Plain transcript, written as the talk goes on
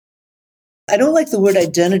I don't like the word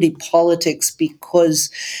identity politics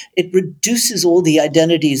because it reduces all the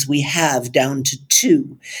identities we have down to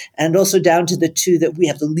two, and also down to the two that we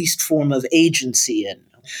have the least form of agency in.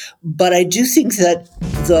 But I do think that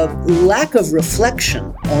the lack of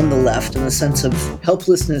reflection on the left, in the sense of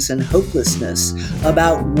helplessness and hopelessness,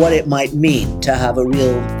 about what it might mean to have a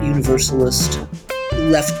real universalist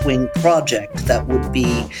left-wing project that would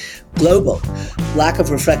be global. Lack of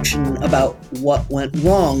reflection about what went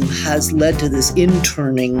wrong has led to this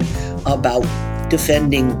interning about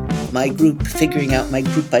defending my group, figuring out my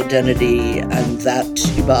group identity, and that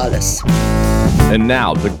über alles. And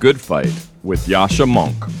now, The Good Fight with Yascha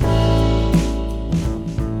Mounk.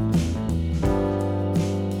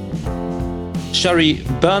 Shari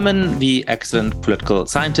Berman, the excellent political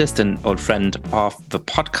scientist and old friend of the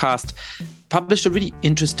podcast, published a really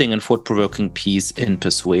interesting and thought-provoking piece in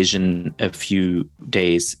Persuasion a few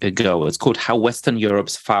days ago. It's called How Western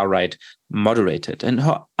Europe's Far Right Moderated. And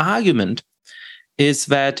her argument is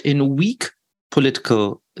that in weak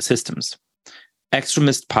political systems,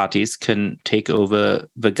 extremist parties can take over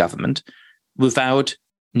the government without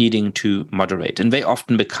needing to moderate. And they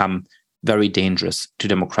often become very dangerous to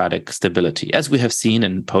democratic stability, as we have seen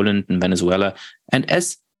in Poland and Venezuela. And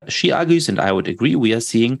as she argues, and I would agree, we are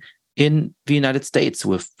seeing in the United States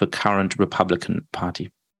with the current Republican Party.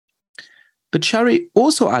 But Shari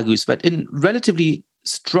also argues that in relatively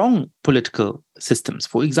strong political systems,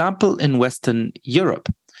 for example, in Western Europe,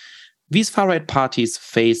 these far-right parties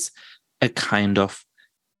face a kind of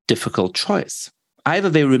difficult choice. Either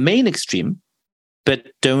they remain extreme, but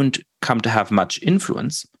don't come to have much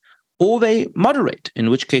influence, or they moderate, in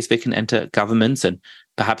which case they can enter governments and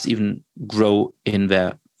perhaps even grow in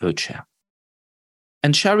their vote share.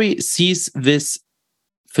 And Shari sees this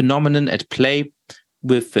phenomenon at play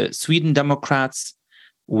with the Sweden Democrats,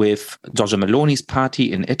 with Giorgia Meloni's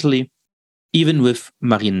party in Italy, even with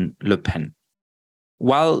Marine Le Pen.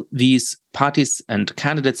 While these parties and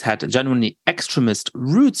candidates had genuinely extremist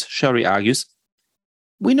roots, Shari argues,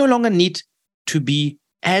 we no longer need to be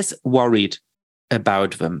as worried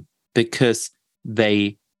about them because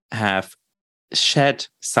they have shed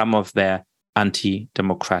some of their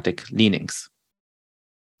anti-democratic leanings.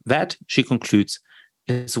 That, she concludes,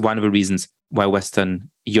 is one of the reasons why Western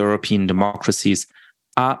European democracies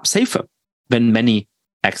are safer than many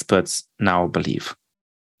experts now believe.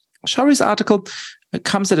 Shari's article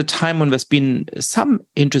comes at a time when there's been some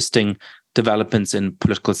interesting developments in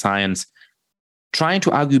political science trying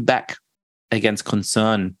to argue back against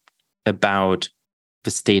concern about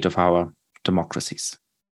the state of our democracies.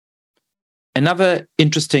 Another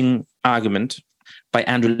interesting argument by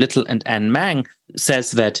Andrew Little and Anne Mang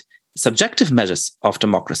says that subjective measures of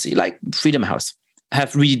democracy, like Freedom House,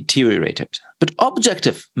 have deteriorated. But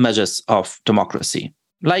objective measures of democracy,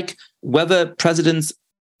 like whether presidents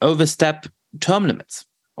overstep term limits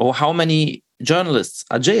or how many journalists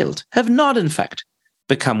are jailed, have not, in fact,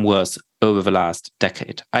 become worse over the last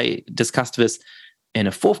decade. I discussed this in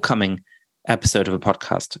a forthcoming episode of a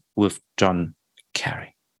podcast with John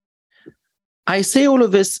Kerry. I say all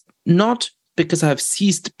of this not because I have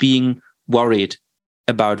ceased being worried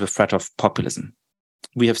about the threat of populism.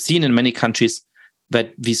 We have seen in many countries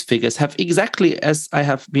that these figures have, exactly as I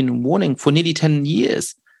have been warning for nearly 10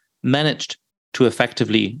 years, managed to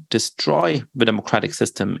effectively destroy the democratic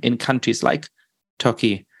system in countries like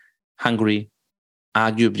Turkey, Hungary,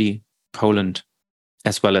 arguably Poland,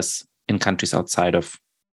 as well as in countries outside of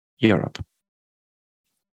Europe.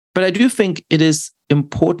 But I do think it is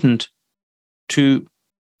important to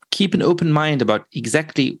keep an open mind about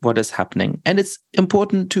exactly what is happening. And it's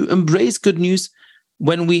important to embrace good news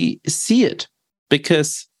when we see it,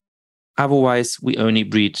 because otherwise we only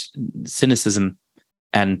breed cynicism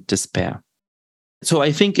and despair. So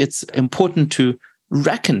I think it's important to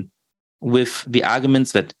reckon with the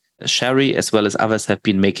arguments that Shari, as well as others, have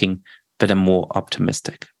been making that are more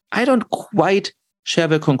optimistic. I don't quite share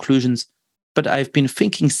their conclusions, but I've been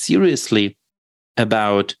thinking seriously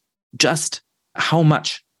about just how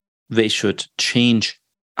much they should change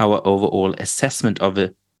our overall assessment of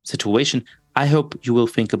the situation. I hope you will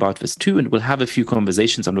think about this too, and we'll have a few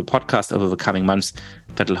conversations on the podcast over the coming months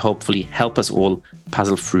that will hopefully help us all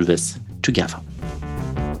puzzle through this together.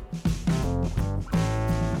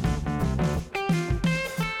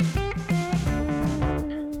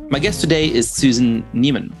 My guest today is Susan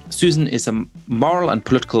Neiman. Susan is a moral and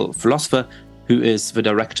political philosopher who is the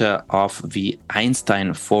director of the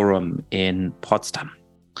Einstein Forum in Potsdam.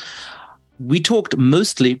 We talked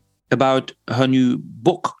mostly about her new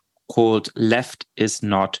book called Left is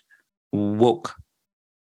Not Woke.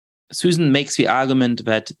 Susan makes the argument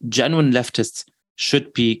that genuine leftists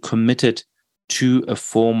should be committed to a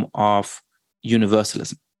form of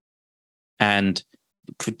universalism and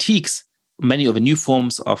critiques many of the new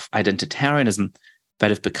forms of identitarianism that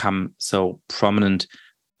have become so prominent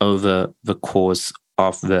over the course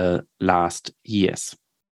of the last years.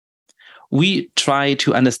 We try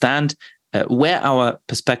to understand where our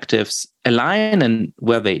perspectives align and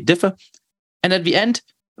where they differ. And at the end,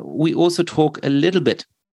 we also talk a little bit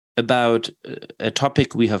about a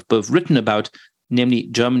topic we have both written about, namely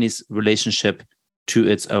Germany's relationship to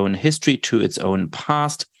its own history, to its own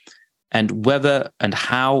past, and whether and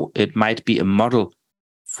how it might be a model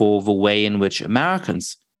for the way in which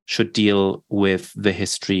Americans should deal with the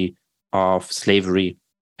history of slavery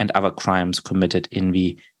and other crimes committed in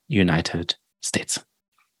the United States.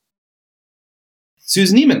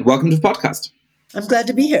 Susan Neiman, welcome to the podcast. I'm glad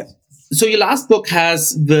to be here. So your last book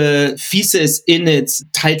has the thesis in its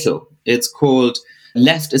title. It's called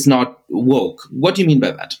Left is Not Woke. What do you mean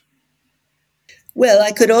by that? Well,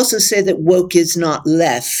 I could also say that woke is not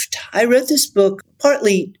left. I wrote this book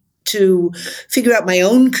partly to figure out my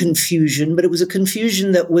own confusion, but it was a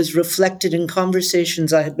confusion that was reflected in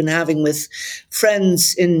conversations I had been having with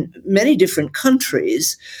friends in many different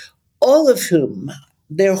countries, all of whom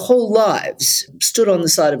their whole lives stood on the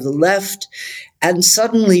side of the left and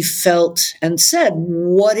suddenly felt and said,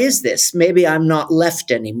 what is this? Maybe I'm not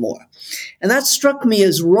left anymore. And that struck me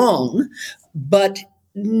as wrong, but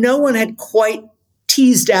no one had quite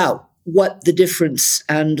teased out what the difference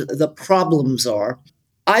and the problems are.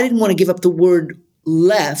 I didn't want to give up the word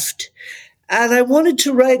left, and I wanted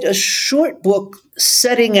to write a short book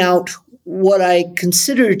setting out what I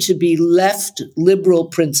consider to be left liberal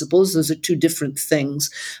principles. Those are two different things,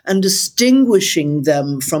 and distinguishing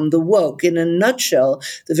them from the woke. In a nutshell,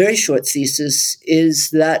 the very short thesis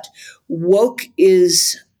is that woke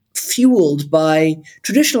is fueled by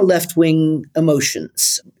traditional left-wing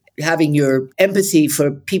emotions, having your empathy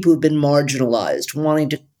for people who've been marginalized, wanting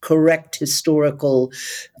to correct historical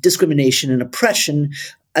discrimination and oppression.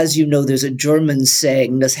 As you know, there's a German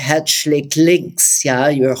saying, das Herz schlägt links, yeah,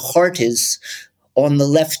 your heart is on the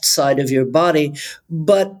left side of your body.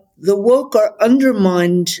 But the woke are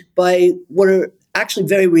undermined by what are actually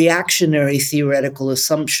very reactionary theoretical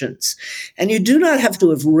assumptions. And you do not have to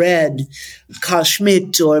have read Carl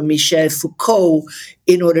Schmitt or Michel Foucault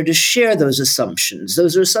in order to share those assumptions.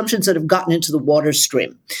 Those are assumptions that have gotten into the water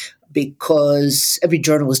stream because every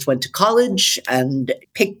journalist went to college and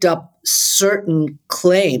picked up certain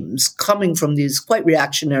claims coming from these quite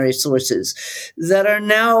reactionary sources that are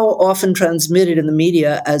now often transmitted in the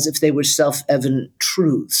media as if they were self-evident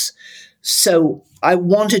truths. So I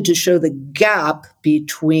wanted to show the gap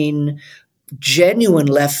between genuine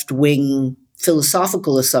left-wing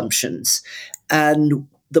philosophical assumptions and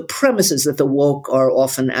the premises that the woke are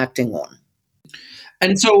often acting on.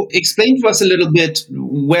 And so explain to us a little bit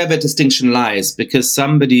where the distinction lies, because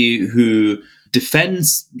somebody who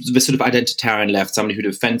defends the sort of identitarian left, somebody who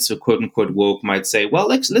defends the quote-unquote woke might say, well,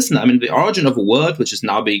 listen, I mean, the origin of a word, which has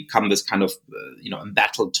now become this kind of,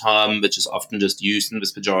 embattled term, which is often just used in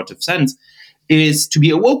this pejorative sense, is to be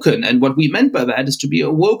awoken. And what we meant by that is to be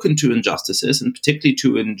awoken to injustices, and particularly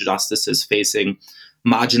to injustices facing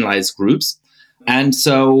marginalized groups. And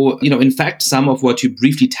so, in fact, some of what you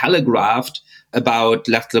briefly telegraphed about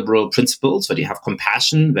left liberal principles, that you have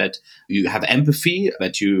compassion, that you have empathy,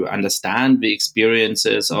 that you understand the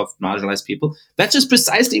experiences of marginalized people. That's just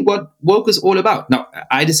precisely what woke is all about. Now,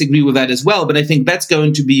 I disagree with that as well, but I think that's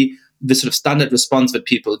going to be the sort of standard response that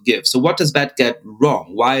people give. So what does that get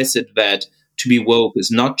wrong? Why is it that to be woke is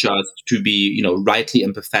not just to be, rightly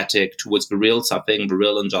empathetic towards the real suffering, the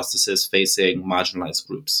real injustices facing marginalized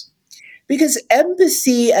groups? Because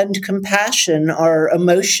empathy and compassion are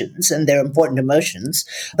emotions, and they're important emotions,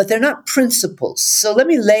 but they're not principles. So let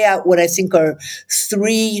me lay out what I think are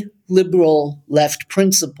three liberal left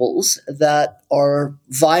principles that are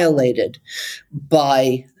violated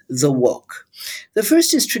by the woke. The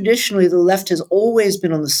first is traditionally the left has always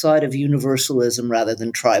been on the side of universalism rather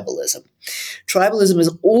than tribalism. Tribalism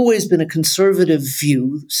has always been a conservative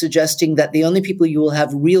view, suggesting that the only people you will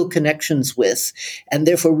have real connections with, and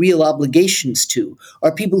therefore real obligations to,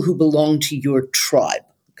 are people who belong to your tribe.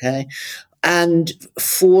 Okay? And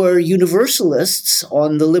for universalists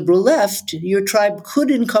on the liberal left, your tribe could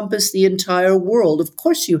encompass the entire world. Of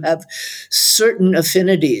course, you have certain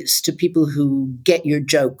affinities to people who get your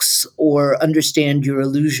jokes or understand your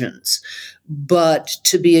illusions. But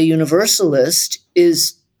to be a universalist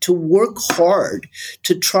is to work hard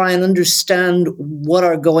to try and understand what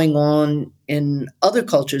are going on in other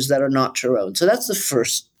cultures that are not your own. So that's the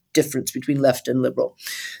first difference between left and liberal.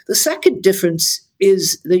 The second difference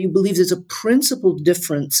is that you believe there's a principled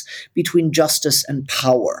difference between justice and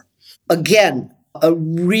power. Again, a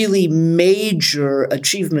really major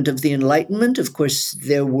achievement of the Enlightenment. Of course,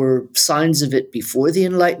 there were signs of it before the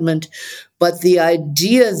Enlightenment, but the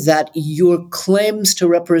idea that your claims to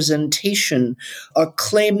representation are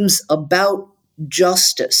claims about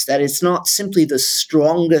justice, that it's not simply the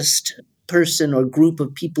strongest person or group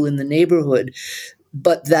of people in the neighborhood,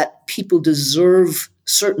 but that people deserve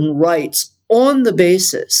certain rights on the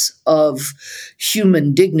basis of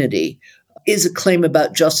human dignity, is a claim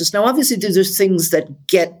about justice. Now, obviously, there's things that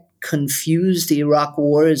get confused. The Iraq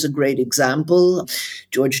War is a great example.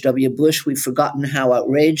 George W. Bush, we've forgotten how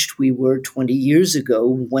outraged we were 20 years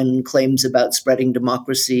ago when claims about spreading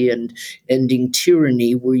democracy and ending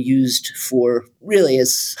tyranny were used for really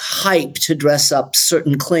as hype to dress up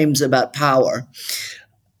certain claims about power.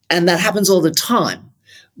 And that happens all the time.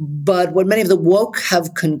 But what many of the woke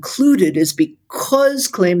have concluded is because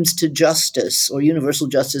claims to justice or universal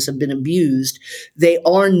justice have been abused, they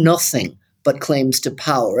are nothing but claims to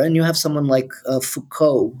power. And you have someone like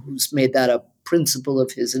Foucault, who's made that a principle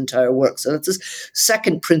of his entire work. So that's the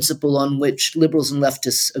second principle on which liberals and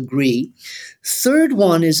leftists agree. Third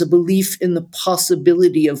one is a belief in the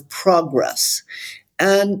possibility of progress.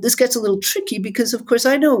 And this gets a little tricky because, of course,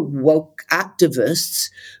 I know woke activists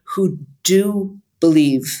who do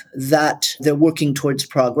believe that they're working towards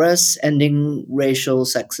progress, ending racial,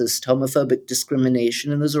 sexist, homophobic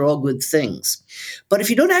discrimination, and those are all good things. But if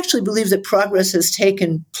you don't actually believe that progress has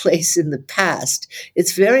taken place in the past,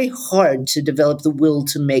 it's very hard to develop the will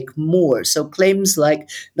to make more. So claims like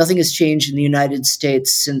nothing has changed in the United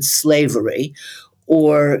States since slavery,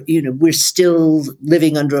 or, we're still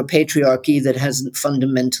living under a patriarchy that hasn't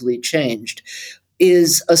fundamentally changed,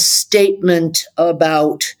 is a statement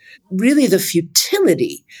about really the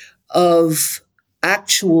futility of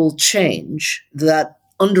actual change that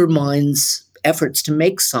undermines efforts to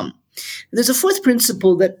make some. There's a fourth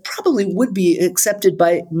principle that probably would be accepted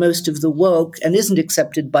by most of the woke and isn't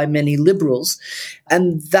accepted by many liberals,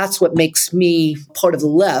 and that's what makes me part of the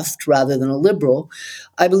left rather than a liberal.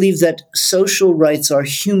 I believe that social rights are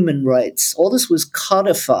human rights. All this was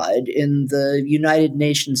codified in the United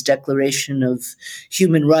Nations Declaration of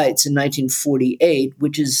Human Rights in 1948,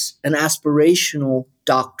 which is an aspirational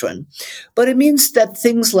doctrine. But it means that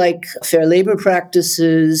things like fair labor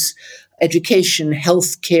practices, education,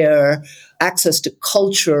 healthcare, access to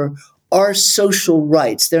culture are social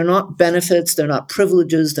rights. They're not benefits, they're not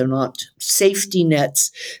privileges, they're not safety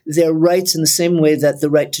nets. They're rights in the same way that the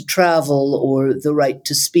right to travel or the right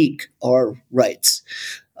to speak are rights.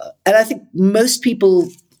 And I think most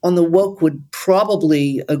people on the woke would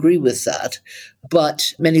probably agree with that,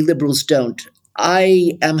 but many liberals don't.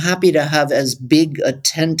 I am happy to have as big a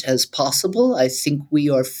tent as possible. I think we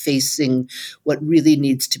are facing what really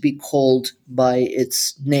needs to be called by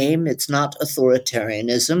its name. It's not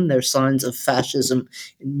authoritarianism. There are signs of fascism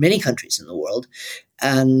in many countries in the world.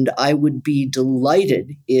 And I would be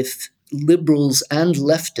delighted if liberals and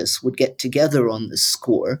leftists would get together on this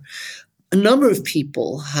score. A number of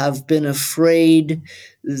people have been afraid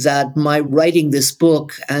that my writing this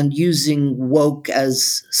book and using woke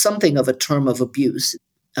as something of a term of abuse.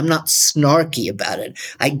 I'm not snarky about it.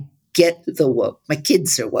 I get the woke. My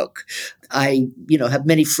kids are woke. I, have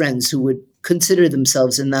many friends who would consider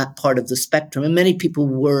themselves in that part of the spectrum. And many people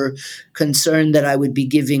were concerned that I would be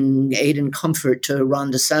giving aid and comfort to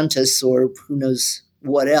Ron DeSantis or who knows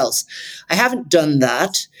what else. I haven't done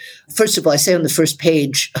that. First of all, I say on the first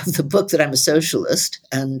page of the book that I'm a socialist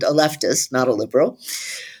and a leftist, not a liberal.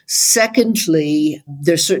 Secondly,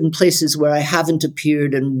 there's certain places where I haven't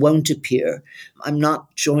appeared and won't appear. I'm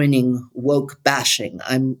not joining woke bashing.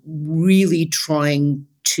 I'm really trying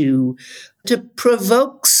to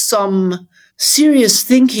provoke some serious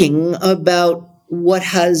thinking about what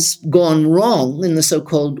has gone wrong in the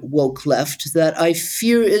so-called woke left that I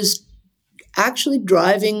fear is actually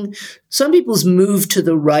driving some people's move to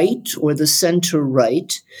the right or the center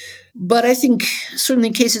right. But I think certainly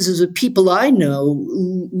in cases of the people I know,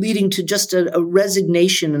 leading to just a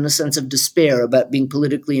resignation and a sense of despair about being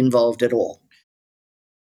politically involved at all.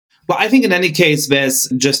 Well, I think in any case, there's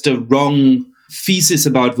just a wrong thesis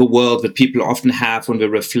about the world that people often have when they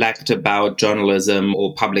reflect about journalism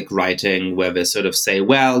or public writing, where they sort of say,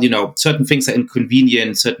 well, certain things are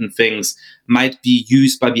inconvenient, certain things might be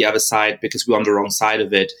used by the other side because we're on the wrong side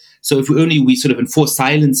of it. So if we sort of enforce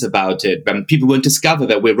silence about it, then people won't discover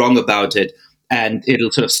that we're wrong about it, and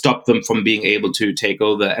it'll sort of stop them from being able to take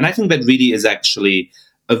over. And I think that really is actually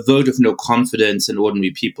a vote of no confidence in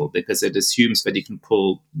ordinary people, because it assumes that you can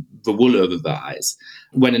pull the wool over their eyes.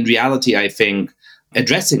 When in reality, I think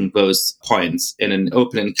addressing those points in an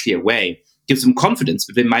open and clear way gives them confidence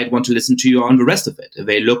that they might want to listen to you on the rest of it. If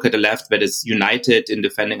they look at a left that is united in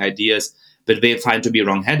defending ideas that they find to be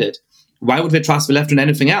wrong-headed, why would they trust the left on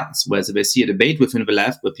anything else? Whereas if they see a debate within the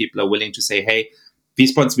left where people are willing to say, hey,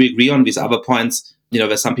 these points we agree on, these other points,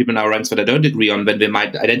 there's some people in our ranks that I don't agree on, then they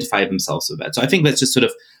might identify themselves with that. So I think that's just sort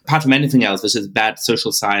of, apart from anything else, there's just bad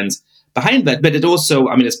social science behind that. But it also,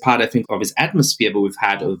 it's part, I think, of this atmosphere that we've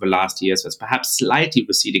had over the last years that's perhaps slightly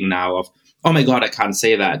receding now of, oh my God, I can't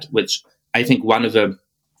say that, which I think one of the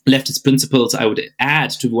leftist principles I would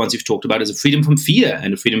add to the ones you've talked about is a freedom from fear,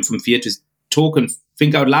 and a freedom from fear to talk and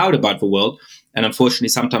think out loud about the world. And unfortunately,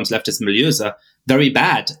 sometimes leftist milieus are very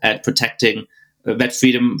bad at protecting that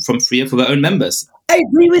freedom from fear for their own members. I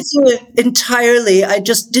agree with you entirely. I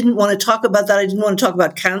just didn't want to talk about that. I didn't want to talk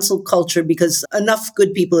about cancel culture because enough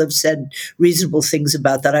good people have said reasonable things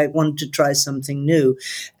about that. I wanted to try something new.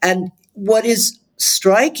 And what is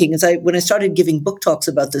striking is when I started giving book talks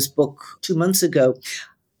about this book 2 months ago,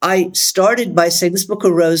 I started by saying this book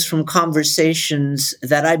arose from conversations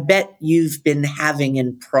that I bet you've been having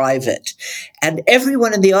in private. And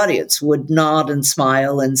everyone in the audience would nod and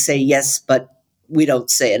smile and say, yes, but we don't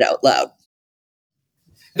say it out loud.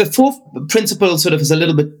 The fourth principle sort of is a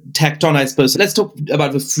little bit tacked on, I suppose. So let's talk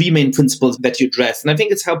about the three main principles that you address. And I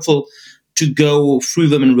think it's helpful to go through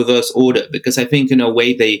them in reverse order, because I think in a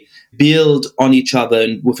way they build on each other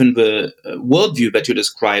and within the worldview that you're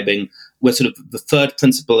describing, where sort of the third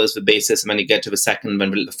principle is the basis, and then you get to the second,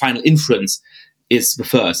 when the final inference is the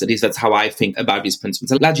first. At least that's how I think about these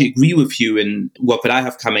principles. I largely agree with you in work that I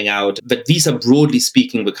have coming out, that these are broadly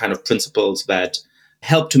speaking the kind of principles that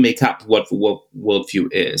help to make up what the worldview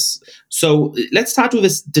is. So let's start with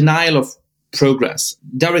this denial of progress.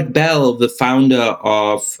 Derek Bell, the founder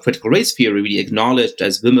of critical race theory, really acknowledged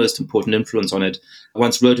as the most important influence on it,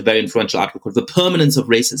 once wrote a very influential article called The Permanence of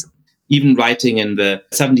Racism. Even writing in the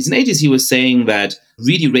 70s and 80s, he was saying that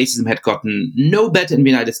really racism had gotten no better in the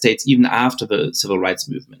United States even after the civil rights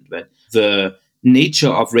movement, that the nature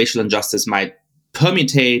of racial injustice might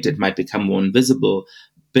permutate, it might become more invisible,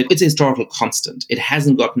 but it's a historical constant. It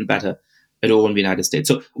hasn't gotten better at all in the United States.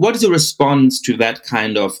 So what is your response to that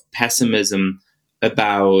kind of pessimism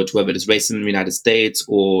about whether it is racism in the United States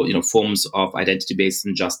or forms of identity-based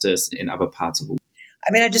injustice in other parts of the world?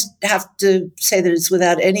 I just have to say that it's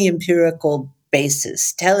without any empirical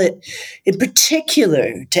basis. Tell it in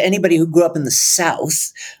particular to anybody who grew up in the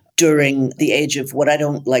South during the age of what I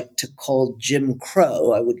don't like to call Jim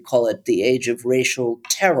Crow. I would call it the age of racial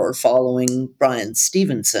terror following Bryan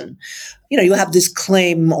Stevenson. You have this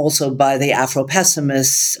claim also by the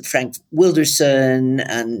Afro-pessimists, Frank Wilderson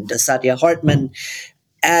and Saidiya Hartman.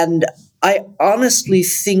 And I honestly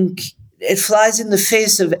think it flies in the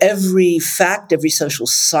face of every fact, every social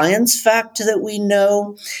science fact that we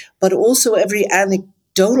know, but also every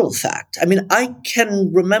anecdotal fact. I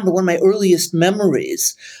can remember one of my earliest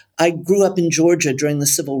memories. I grew up in Georgia during the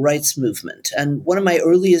civil rights movement. And one of my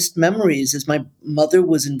earliest memories is my mother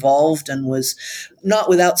was involved and was not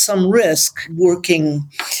without some risk working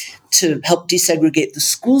to help desegregate the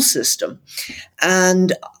school system.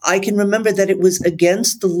 And I can remember that it was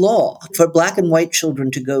against the law for black and white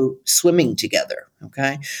children to go swimming together.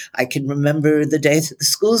 Okay. I can remember the day that the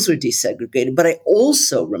schools were desegregated, but I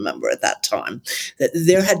also remember at that time that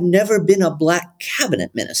there had never been a black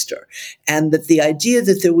cabinet minister, and that the idea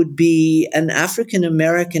that there would be an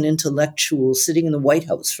African-American intellectual sitting in the White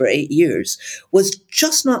House for 8 years was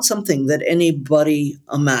just not something that anybody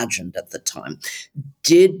imagined at the time.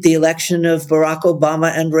 Did the election of Barack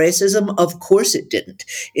Obama end racism? Of course it didn't.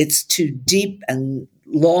 It's too deep and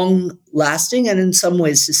long-lasting and in some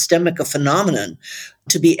ways systemic a phenomenon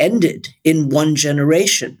to be ended in one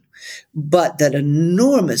generation. But that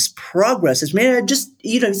enormous progress is made. I just,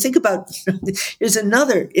 think about, there's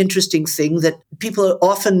another interesting thing that people are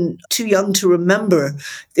often too young to remember.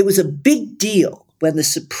 It was a big deal when the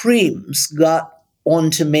Supremes got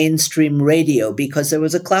onto mainstream radio because there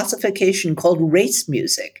was a classification called race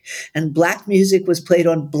music, and black music was played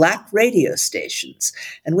on black radio stations.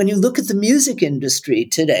 And when you look at the music industry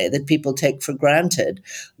today that people take for granted,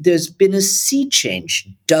 there's been a sea change.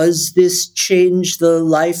 Does this change the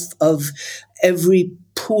life of every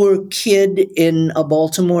poor kid in a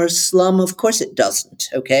Baltimore slum? Of course it doesn't,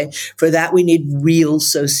 okay? For that, we need real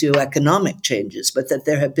socioeconomic changes, but that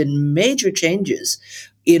there have been major changes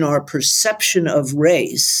in our perception of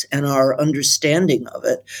race and our understanding of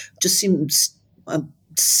it just seems a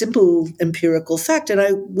simple empirical fact. And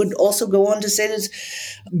I would also go on to say there's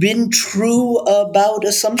been true about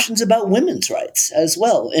assumptions about women's rights as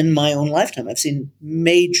well in my own lifetime. I've seen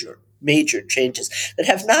major major changes that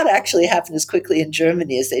have not actually happened as quickly in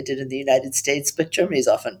Germany as they did in the United States, but Germany is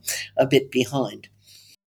often a bit behind.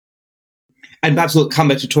 And perhaps we'll come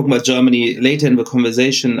back to talk about Germany later in the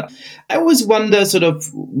conversation. I always wonder sort of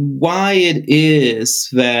why it is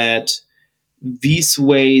that these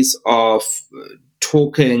ways of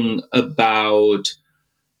talking about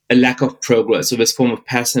a lack of progress or this form of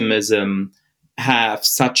pessimism have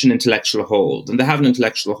such an intellectual hold. And they have an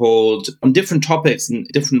intellectual hold on different topics in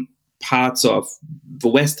different parts of the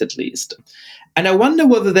West, at least. And I wonder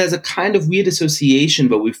whether there's a kind of weird association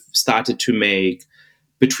that we've started to make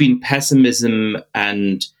between pessimism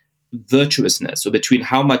and virtuousness, or between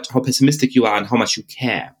how pessimistic you are and how much you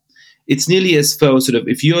care. It's nearly as though sort of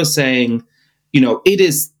if you're saying, it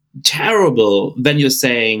is terrible, then you're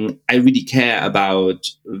saying, I really care about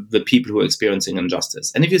the people who are experiencing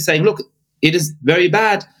injustice. And if you're saying, look, it is very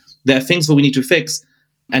bad, there are things that we need to fix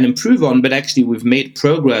and improve on, but actually we've made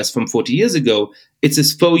progress from 40 years ago, it's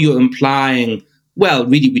as though you're implying, well,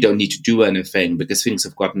 really, we don't need to do anything because things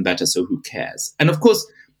have gotten better, so who cares? And of course,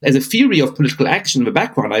 as a theory of political action in the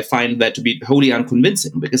background, I find that to be wholly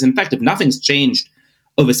unconvincing, because in fact, if nothing's changed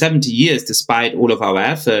over 70 years, despite all of our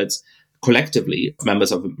efforts, collectively,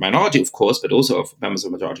 members of a minority, of course, but also of members of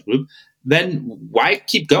a majority group, then why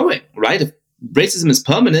keep going, right? If racism is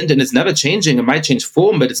permanent and it's never changing, it might change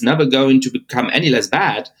form, but it's never going to become any less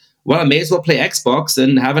bad, well, I may as well play Xbox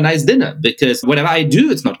and have a nice dinner, because whatever I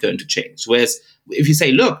do, it's not going to change. Whereas if you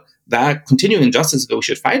say, look, there are continuing injustices that we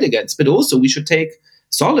should fight against, but also we should take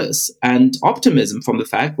solace and optimism from the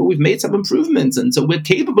fact that we've made some improvements, and so we're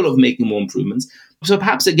capable of making more improvements. So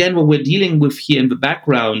perhaps, again, what we're dealing with here in the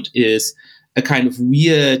background is a kind of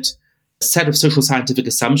weird set of social scientific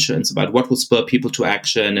assumptions about what will spur people to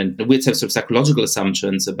action, and a weird set of psychological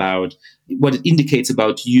assumptions about what it indicates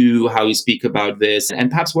about you, how you speak about this,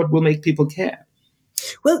 and perhaps what will make people care.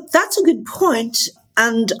 Well, that's a good point.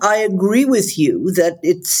 And I agree with you that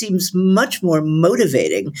it seems much more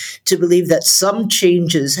motivating to believe that some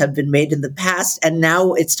changes have been made in the past and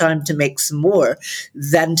now it's time to make some more,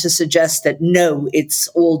 than to suggest that, no, it's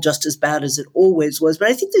all just as bad as it always was. But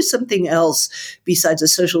I think there's something else besides a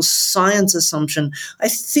social science assumption. I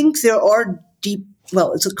think there are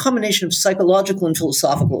it's a combination of psychological and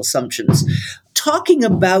philosophical assumptions. Talking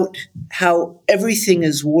about how everything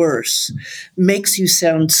is worse makes you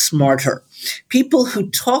sound smarter. People who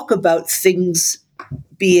talk about things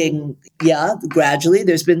being, gradually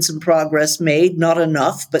there's been some progress made, not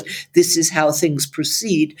enough, but this is how things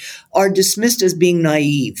proceed, are dismissed as being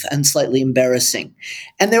naive and slightly embarrassing.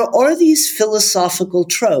 And there are these philosophical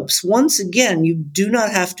tropes. Once again, you do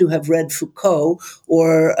not have to have read Foucault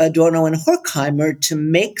or Adorno and Horkheimer to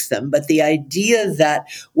make them, but the idea that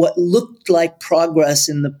what looked like progress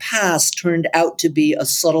in the past turned out to be a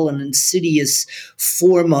subtle and insidious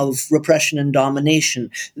form of repression and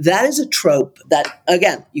domination, that is a trope that,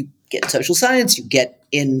 again, you get social science, you get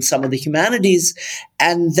in some of the humanities,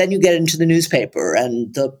 and then you get into the newspaper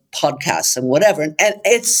and the podcasts and whatever. And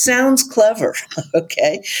it sounds clever,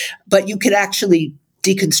 okay? But you could actually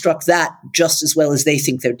deconstruct that just as well as they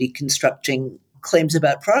think they're deconstructing claims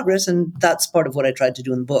about progress. And that's part of what I tried to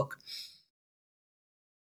do in the book.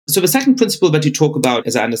 So the second principle that you talk about,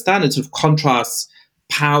 as I understand it, sort of contrasts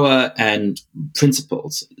power and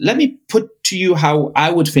principles. Let me put to you how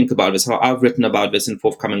I would think about this, how I've written about this in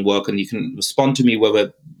forthcoming work, and you can respond to me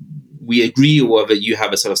whether we agree or whether you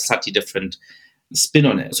have a sort of slightly different spin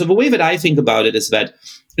on it. So the way that I think about it is that,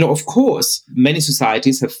 of course, many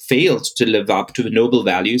societies have failed to live up to the noble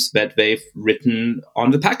values that they've written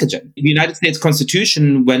on the packaging. The United States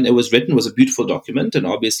Constitution, when it was written, was a beautiful document, and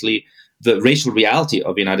obviously the racial reality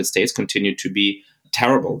of the United States continued to be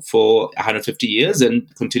terrible for 150 years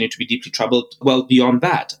and continue to be deeply troubled well beyond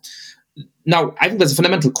that. Now, I think there's a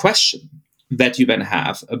fundamental question that you then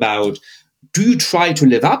have about, do you try to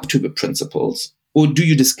live up to the principles or do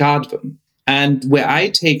you discard them? And where I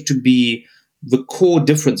take to be the core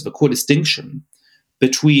difference, the core distinction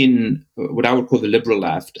between what I would call the liberal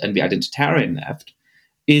left and the identitarian left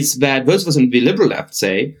is that those of us on the liberal left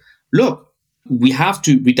say, look, we have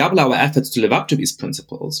to redouble our efforts to live up to these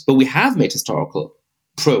principles, but we have made historical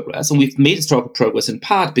progress, and we've made historical progress in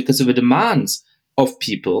part because of the demands of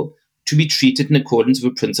people to be treated in accordance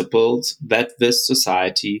with the principles that this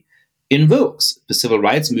society invokes. The civil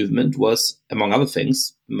rights movement was, among other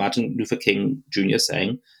things, Martin Luther King Jr.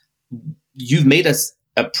 saying, you've made us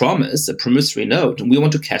a promise, a promissory note, and we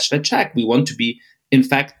want to cash that check. We want to be, in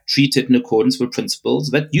fact, treated in accordance with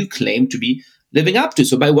principles that you claim to be living up to.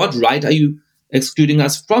 So by what right are you excluding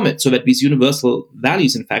us from it? So that these universal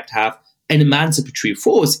values, in fact, have an emancipatory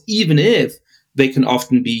force, even if they can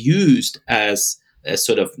often be used as a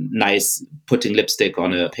sort of nice putting lipstick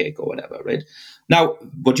on a pig or whatever, right? Now,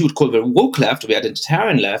 what you would call the woke left or the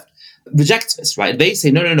identitarian left rejects this, right? They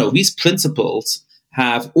say, no, these principles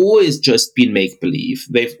have always just been make-believe.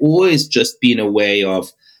 They've always just been a way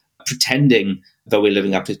of pretending that we're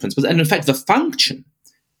living up to these principles. And in fact, the function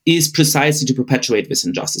is precisely to perpetuate this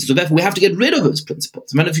injustice. So therefore, we have to get rid of those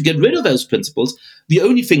principles. And if you get rid of those principles, the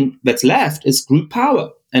only thing that's left is group power.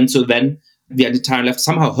 And so then the identitarian left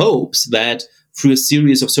somehow hopes that through a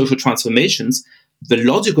series of social transformations, the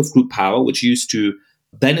logic of group power, which used to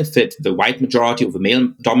benefit the white majority or the male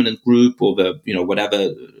dominant group or the, whatever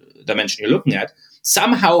dimension you're looking at,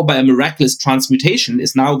 somehow by a miraculous transmutation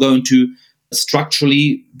is now going to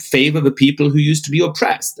structurally favor the people who used to be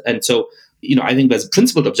oppressed. And so, I think there's a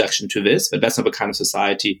principled objection to this, but that's not the kind of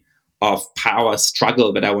society of power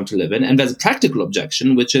struggle that I want to live in. And there's a practical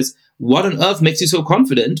objection, which is, what on earth makes you so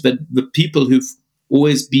confident that the people who've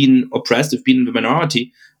always been oppressed, who've been in the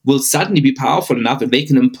minority, will suddenly be powerful enough that they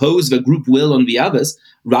can impose their group will on the others,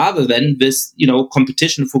 rather than this,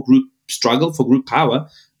 competition for group struggle, for group power,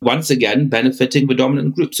 once again benefiting the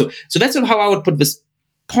dominant group. So that's how I would put this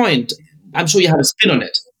point. I'm sure you have a spin on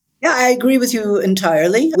it. Yeah, I agree with you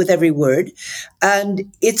entirely with every word.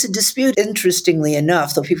 And it's a dispute, interestingly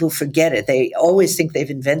enough, though people forget it. They always think they've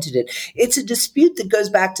invented it. It's a dispute that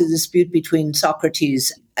goes back to the dispute between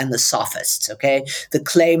Socrates and the sophists, okay? The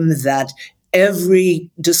claim that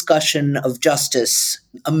every discussion of justice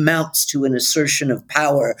amounts to an assertion of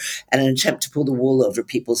power and an attempt to pull the wool over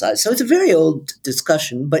people's eyes. So it's a very old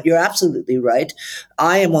discussion, but you're absolutely right.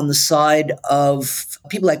 I am on the side of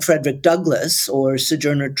people like Frederick Douglass or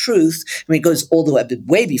Sojourner Truth. I mean, it goes all the way,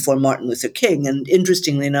 way before Martin Luther King. And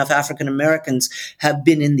interestingly enough, African Americans have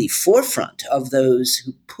been in the forefront of those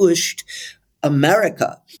who pushed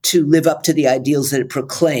America to live up to the ideals that it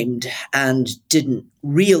proclaimed and didn't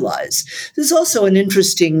realize. There's also an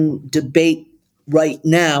interesting debate right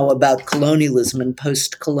now about colonialism and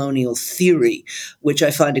post-colonial theory, which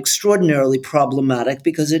I find extraordinarily problematic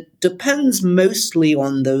because it depends mostly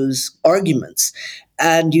on those arguments.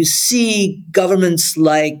 And you see governments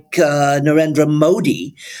like Narendra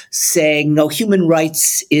Modi saying, no, human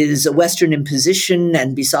rights is a Western imposition.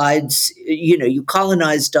 And besides, you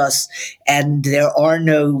colonized us and there are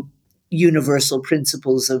no universal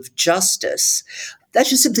principles of justice. That's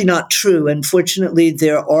just simply not true. And fortunately,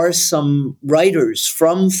 there are some writers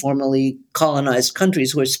from formerly colonized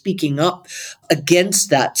countries who are speaking up against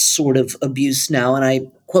that sort of abuse now. And I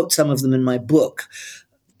quote some of them in my book.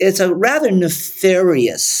 It's a rather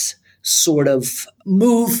nefarious sort of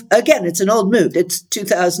move. Again, it's an old move. It's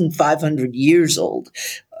 2,500 years old.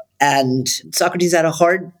 And Socrates had a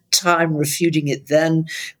hard time refuting it then,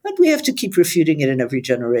 but we have to keep refuting it in every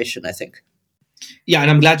generation, I think. Yeah, and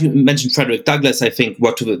I'm glad you mentioned Frederick Douglass. I think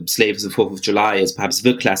What to the Slave is the 4th of July is perhaps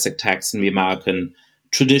the classic text in the American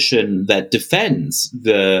tradition that defends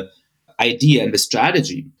the idea and the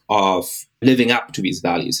strategy of living up to these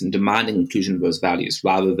values and demanding inclusion of those values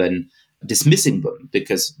rather than dismissing them,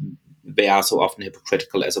 because they are so often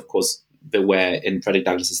hypocritical, as of course they were in Frederick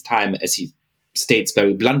Douglass's time, as he states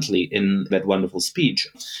very bluntly in that wonderful speech.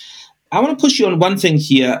 I want to push you on one thing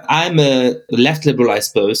here. I'm a left liberal, I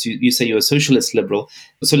suppose. You say you're a socialist liberal.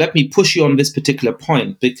 So let me push you on this particular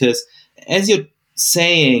point, because as you're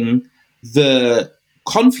saying, the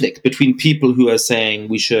conflict between people who are saying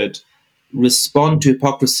we should respond to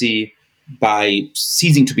hypocrisy by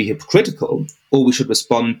ceasing to be hypocritical, or we should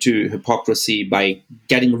respond to hypocrisy by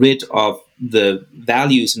getting rid of the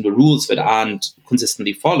values and the rules that aren't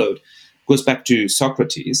consistently followed, goes back to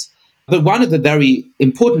Socrates. But one of the very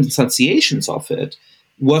important instantiations of it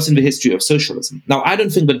was in the history of socialism. Now, I don't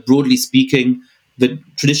think that, broadly speaking, the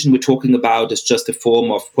tradition we're talking about is just a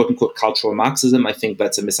form of quote-unquote cultural Marxism. I think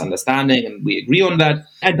that's a misunderstanding, and we agree on that.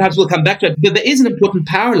 And perhaps we'll come back to it. But there is an important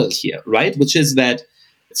parallel here, right? Which is that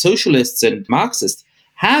socialists and Marxists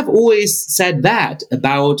have always said that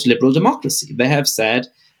about liberal democracy. They have said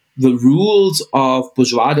the rules of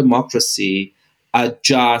bourgeois democracy are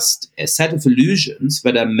just a set of illusions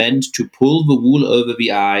that are meant to pull the wool over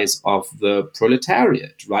the eyes of the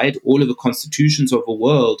proletariat, right? All of the constitutions of the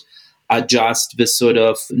world are just the sort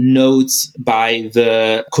of notes by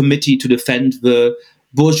the Committee to Defend the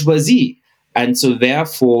Bourgeoisie. And so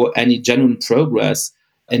therefore, any genuine progress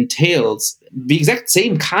entails the exact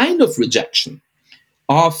same kind of rejection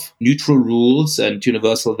of neutral rules and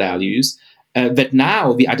universal values that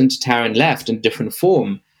now the identitarian left in different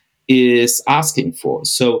form is asking for.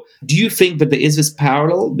 So do you think that there is this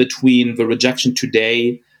parallel between the rejection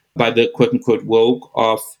today by the quote-unquote woke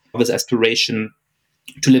of this aspiration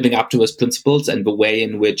to living up to those principles and the way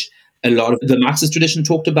in which a lot of the Marxist tradition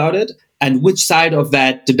talked about it. And which side of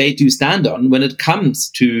that debate do you stand on when it comes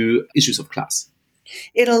to issues of class?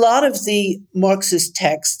 In a lot of the Marxist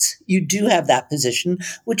texts, you do have that position,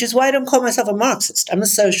 which is why I don't call myself a Marxist. I'm a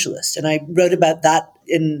socialist. And I wrote about that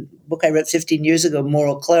in a book I wrote 15 years ago,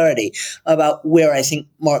 Moral Clarity, about where I think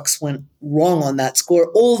Marx went wrong on that score.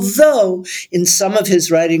 Although in some of his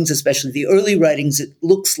writings, especially the early writings, it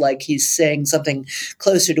looks like he's saying something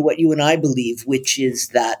closer to what you and I believe, which is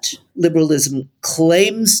that liberalism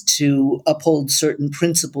claims to uphold certain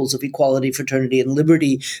principles of equality, fraternity, and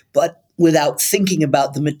liberty, but without thinking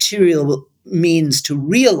about the material means to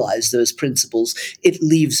realize those principles, it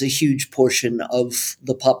leaves a huge portion of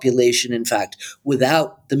the population, in fact,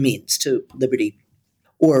 without the means to liberty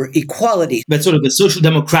or equality. That's sort of the social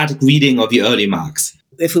democratic reading of the early Marx.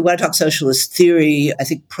 If we want to talk socialist theory, I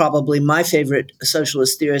think probably my favorite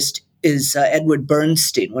socialist theorist is Edward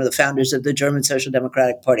Bernstein, one of the founders of the German Social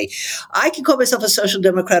Democratic Party. I can call myself a social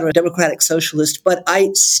democrat or a democratic socialist, but I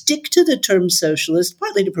stick to the term socialist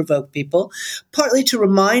partly to provoke people, partly to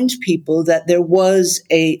remind people that there was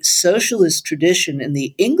a socialist tradition in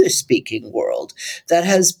the English-speaking world that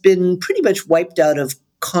has been pretty much wiped out of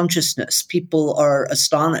consciousness. People are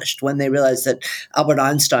astonished when they realize that Albert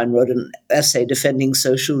Einstein wrote an essay defending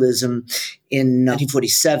socialism in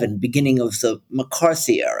 1947, beginning of the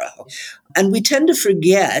McCarthy era. And we tend to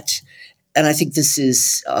forget, and I think this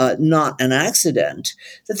is not an accident,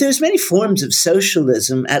 that there's many forms of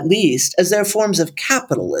socialism, at least, as there are forms of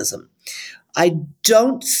capitalism. I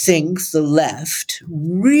don't think the left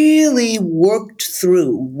really worked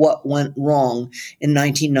through what went wrong in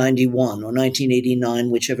 1991 or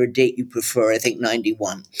 1989, whichever date you prefer, I think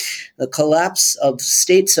 91. The collapse of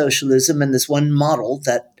state socialism and this one model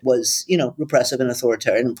that was, repressive and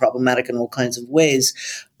authoritarian and problematic in all kinds of ways,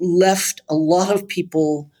 left a lot of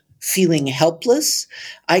people feeling helpless.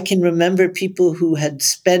 I can remember people who had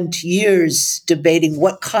spent years debating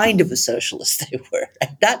what kind of a socialist they were,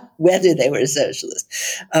 not whether they were a socialist.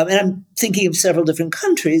 And I'm thinking of several different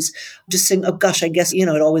countries, just saying, oh gosh, I guess, it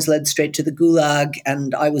always led straight to the gulag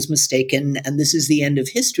and I was mistaken and this is the end of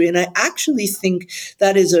history. And I actually think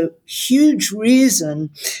that is a huge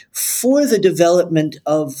reason for the development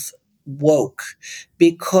of woke,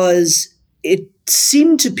 because it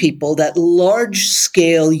seemed to people that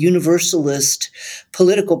large-scale universalist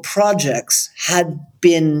political projects had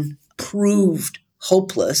been proved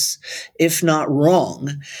hopeless, if not wrong.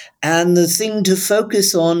 And the thing to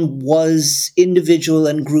focus on was individual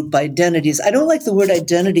and group identities. I don't like the word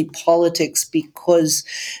identity politics because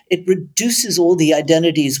it reduces all the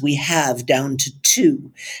identities we have down to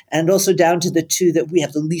two, and also down to the two that we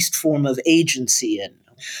have the least form of agency in.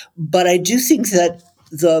 But I do think that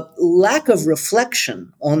the lack of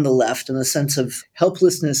reflection on the left and the sense of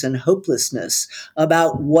helplessness and hopelessness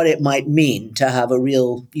about what it might mean to have a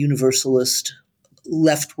real universalist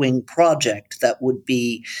left-wing project that would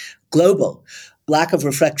be global. Lack of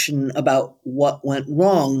reflection about what went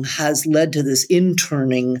wrong has led to this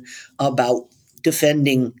interning about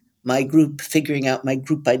defending my group, figuring out my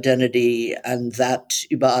group identity, and that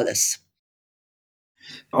über alles.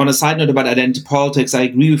 On a side note about identity politics, I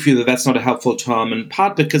agree with you that that's not a helpful term, in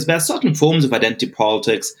part because there are certain forms of identity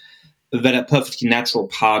politics that are perfectly natural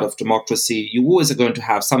part of democracy. You always are going to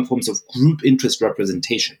have some forms of group interest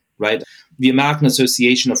representation, right? The American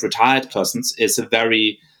Association of Retired Persons is a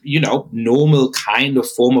very, normal kind of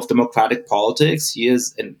form of democratic politics.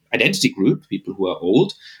 Here's an identity group, people who are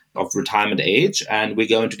old, of retirement age, and we're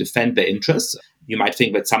going to defend their interests. You might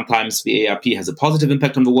think that sometimes the AARP has a positive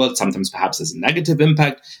impact on the world, sometimes perhaps has a negative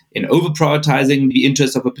impact in over-prioritizing the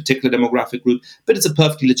interests of a particular demographic group, but it's a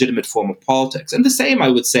perfectly legitimate form of politics. And the same, I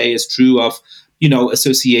would say, is true of,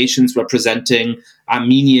 associations representing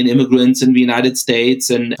Armenian immigrants in the United States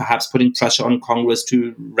and perhaps putting pressure on Congress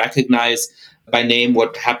to recognize by name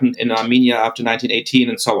what happened in Armenia after 1918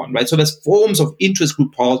 and so on, right? So there's forms of interest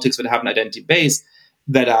group politics that have an identity base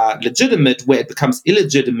that are legitimate. Where it becomes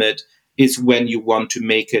illegitimate is when you want to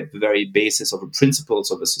make it the very basis of the principles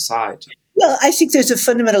of a society. Well, I think there's a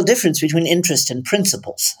fundamental difference between interest and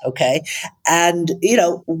principles, okay? And,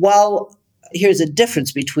 while here's a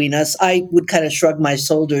difference between us, I would kind of shrug my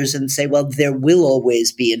shoulders and say, well, there will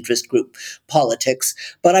always be interest group politics,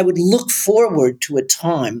 but I would look forward to a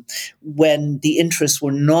time when the interests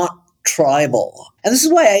were not tribal. And this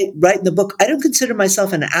is why I write in the book, I don't consider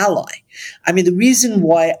myself an ally. I mean, the reason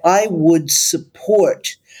why I would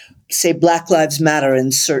support, say, Black Lives Matter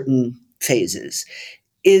in certain phases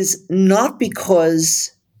is not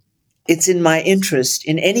because it's in my interest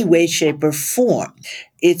in any way, shape, or form.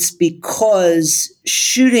 It's because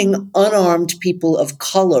shooting unarmed people of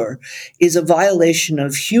color is a violation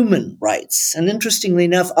of human rights. And interestingly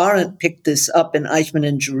enough, Arendt picked this up in Eichmann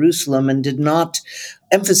in Jerusalem and did not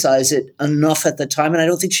emphasize it enough at the time. And I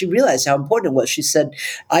don't think she realized how important it was. She said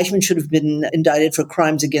Eichmann should have been indicted for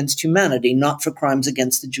crimes against humanity, not for crimes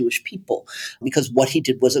against the Jewish people, because what he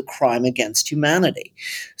did was a crime against humanity.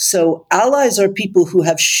 So allies are people who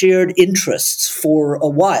have shared interests for a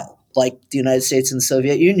while, like the United States and the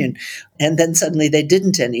Soviet Union, and then suddenly they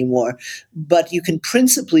didn't anymore. But you can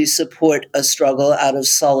principally support a struggle out of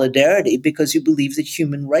solidarity because you believe that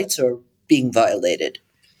human rights are being violated.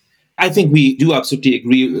 I think we do absolutely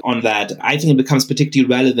agree on that. I think it becomes particularly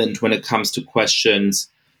relevant when it comes to questions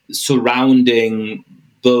surrounding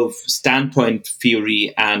both standpoint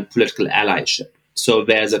theory and political allyship. So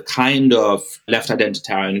there's a kind of left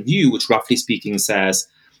identitarian view, which roughly speaking says,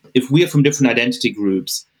 if we are from different identity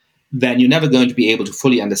groups, then you're never going to be able to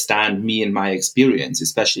fully understand me and my experience,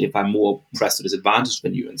 especially if I'm more oppressed or disadvantaged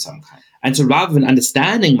than you in some kind. And so rather than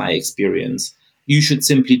understanding my experience, you should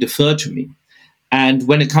simply defer to me. And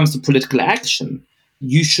when it comes to political action,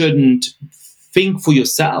 you shouldn't think for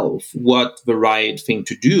yourself what the right thing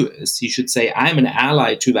to do is. You should say, I'm an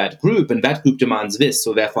ally to that group, and that group demands this,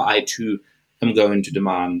 so therefore I too am going to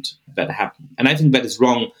demand that happen. And I think that is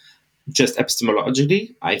wrong just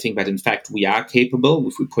epistemologically. I think that in fact we are capable,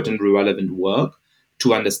 if we put in the relevant work,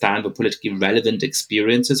 to understand the politically relevant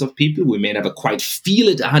experiences of people. We may never quite feel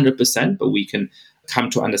it 100%, but we can come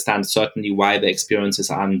to understand certainly why their experiences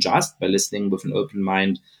are unjust by listening with an open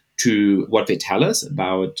mind to what they tell us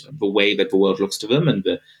about the way that the world looks to them and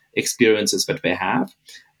the experiences that they have.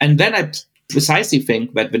 And then I precisely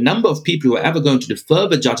think that the number of people who are ever going to defer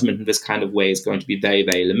the judgment in this kind of way is going to be very,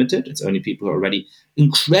 very limited. It's only people who are already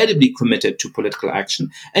incredibly committed to political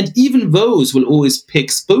action. And even those will always pick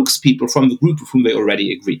spokespeople from the group with whom they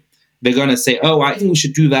already agree. They're going to say, oh, I think we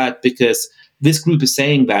should do that because this group is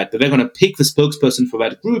saying that, but they're going to pick the spokesperson for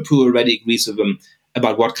that group who already agrees with them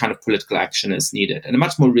about what kind of political action is needed. And a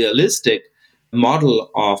much more realistic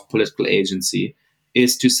model of political agency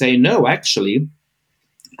is to say, no, actually,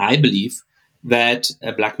 I believe that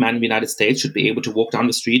a black man in the United States should be able to walk down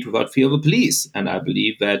the street without fear of the police. And I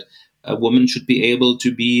believe that a woman should be able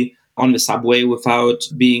to be on the subway without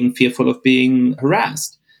being fearful of being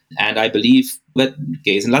harassed. And I believe that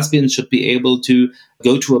gays and lesbians should be able to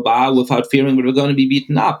go to a bar without fearing that we're going to be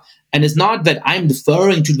beaten up. And it's not that I'm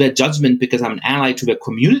deferring to their judgment because I'm an ally to their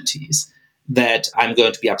communities that I'm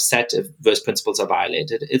going to be upset if those principles are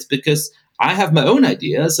violated. It's because I have my own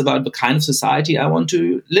ideas about the kind of society I want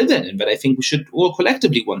to live in and that I think we should all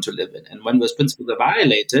collectively want to live in. And when those principles are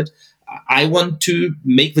violated, I want to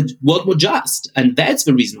make the world more just. And that's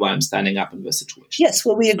the reason why I'm standing up in this situation. Yes,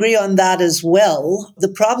 well, we agree on that as well. The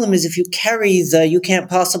problem is if you carry the "you can't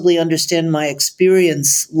possibly understand my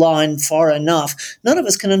experience" line far enough, none of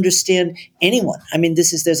us can understand anyone. I mean,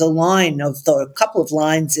 there's a couple of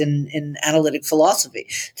lines in analytic philosophy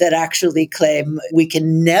that actually claim we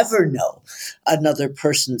can never know another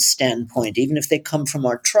person's standpoint, even if they come from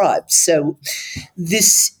our tribe. So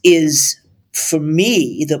this is, for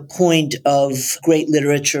me, the point of great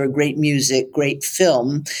literature, great music, great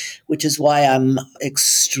film, which is why I'm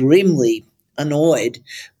extremely annoyed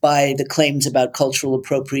by the claims about cultural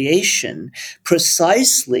appropriation.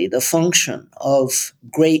 Precisely the function of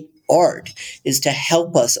great art is to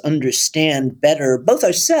help us understand better both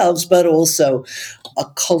ourselves, but also a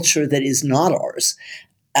culture that is not ours.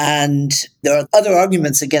 And there are other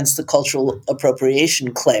arguments against the cultural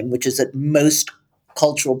appropriation claim, which is that most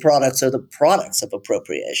cultural products are the products of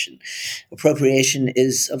appropriation. Appropriation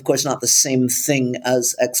is, of course, not the same thing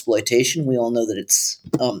as exploitation. We all know that it's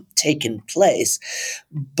taken place.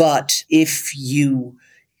 But if you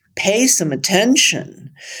pay some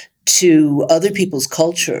attention to other people's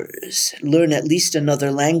cultures, learn at least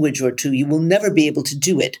another language or two, you will never be able to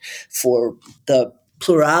do it for the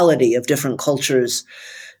plurality of different cultures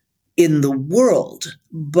in the world.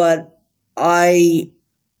 But I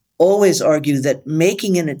always argue that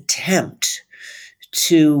making an attempt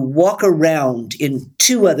to walk around in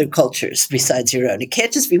two other cultures besides your own, it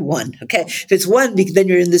can't just be one, okay? If it's one, then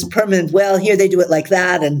you're in this permanent, well, here they do it like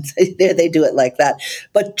that, and there they do it like that.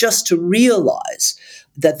 But just to realize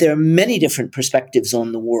that there are many different perspectives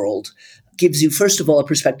on the world gives you, first of all, a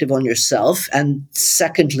perspective on yourself, and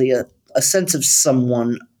secondly, a sense of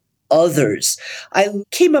someone others. I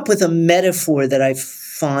came up with a metaphor that I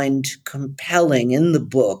find compelling in the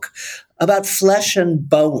book about flesh and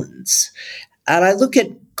bones. And I look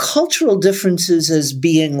at cultural differences as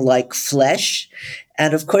being like flesh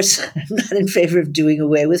And of course, I'm not in favor of doing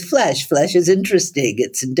away with flesh. Flesh is interesting.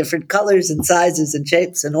 It's in different colors and sizes and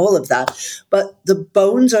shapes and all of that. But the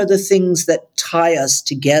bones are the things that tie us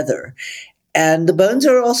together. And the bones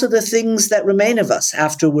are also the things that remain of us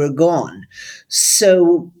after we're gone.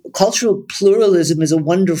 So cultural pluralism is a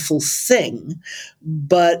wonderful thing,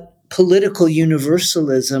 but political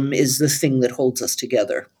universalism is the thing that holds us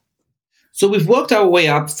together. So we've worked our way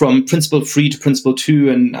up from principle 3 to principle 2,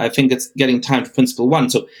 and I think it's getting time to principle 1.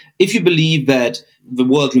 So if you believe that the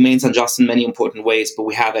world remains unjust in many important ways, but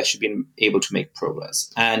we have actually been able to make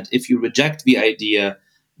progress, and if you reject the idea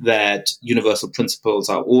that universal principles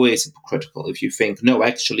are always hypocritical, if you think, no,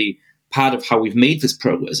 actually, part of how we've made this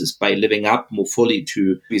progress is by living up more fully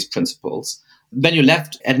to these principles, then you're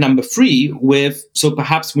left at number 3 with, so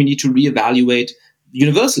perhaps we need to reevaluate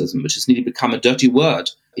universalism, which has nearly become a dirty word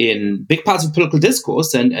in big parts of political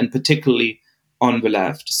discourse and particularly on the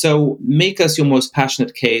left. So make us your most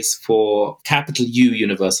passionate case for capital U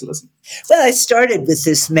universalism. Well, I started with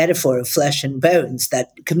this metaphor of flesh and bones,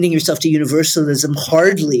 that committing yourself to universalism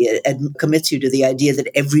hardly commits you to the idea that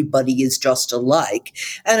everybody is just alike.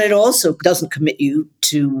 And it also doesn't commit you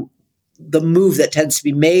to the move that tends to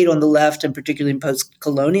be made on the left, and particularly in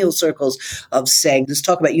post-colonial circles, of saying this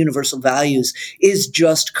talk about universal values is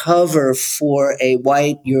just cover for a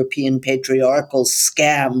white European patriarchal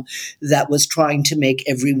scam that was trying to make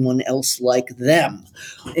everyone else like them.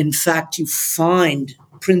 In fact, you find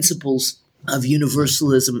principles of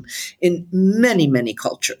universalism in many, many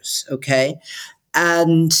cultures, okay?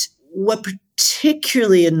 And what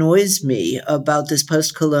particularly annoys me about this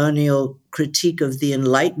post-colonial critique of the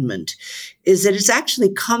Enlightenment is that it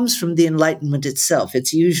actually comes from the Enlightenment itself.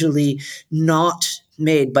 It's usually not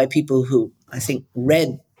made by people who, I think,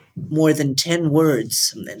 read more than 10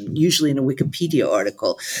 words, and usually in a Wikipedia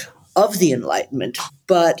article, of the Enlightenment.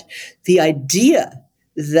 But the idea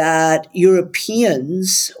that European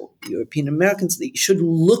Americans should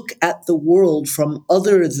look at the world from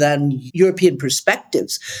other than European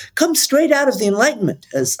perspectives comes straight out of the Enlightenment,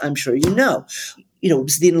 as I'm sure you know. It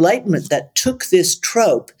was the Enlightenment that took this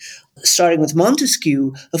trope, starting with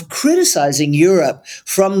Montesquieu, of criticizing Europe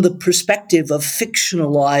from the perspective of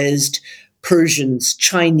fictionalized Persians,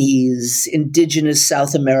 Chinese, indigenous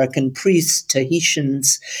South American priests,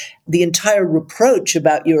 Tahitians. The entire reproach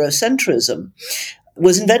about Eurocentrism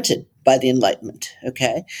was invented by the Enlightenment,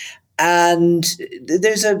 okay? And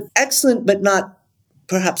there's an excellent but not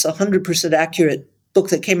perhaps 100% accurate book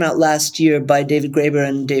that came out last year by David Graeber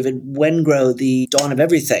and David Wengrow, The Dawn of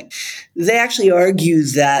Everything. They actually argue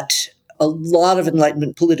that a lot of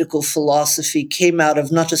Enlightenment political philosophy came out of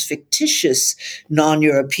not just fictitious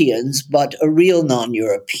non-Europeans, but a real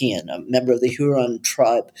non-European, a member of the Huron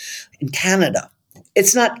tribe in Canada.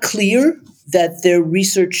 It's not clear that their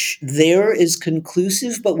research there is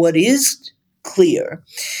conclusive, but what is clear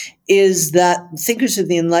is that thinkers of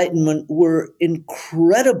the Enlightenment were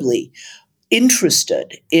incredibly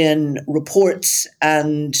interested in reports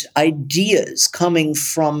and ideas coming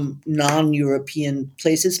from non-European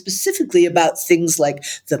places, specifically about things like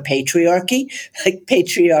the patriarchy, like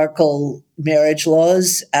patriarchal marriage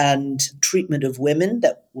laws and treatment of women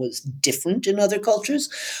that was different in other cultures,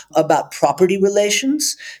 about property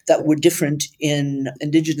relations that were different in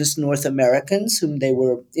indigenous North Americans whom they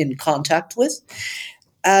were in contact with.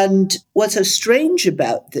 And what's so strange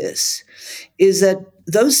about this is that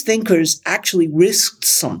those thinkers actually risked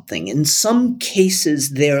something, in some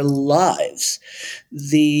cases their lives.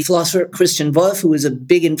 The philosopher Christian Wolff, who was a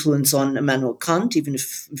big influence on Immanuel Kant, even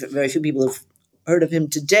if very few people have heard of him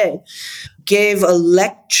today, gave a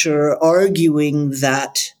lecture arguing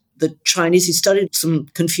that the Chinese, he studied some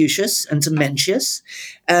Confucius and some Mencius,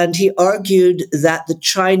 and he argued that the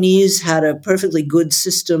Chinese had a perfectly good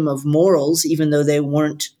system of morals, even though they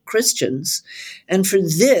weren't Christians. And for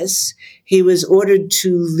this, he was ordered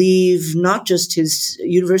to leave not just his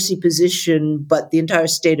university position, but the entire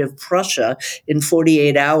state of Prussia in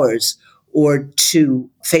 48 hours, or to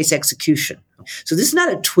face execution. So this is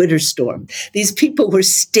not a Twitter storm. These people were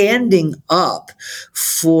standing up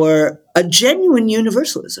for a genuine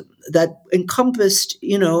universalism that encompassed,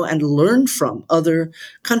 and learned from other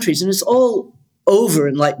countries. And it's all over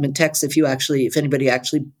Enlightenment texts if anybody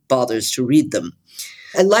actually bothers to read them.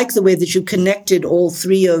 I like the way that you connected all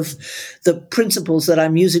three of the principles that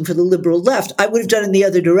I'm using for the liberal left. I would have done it in the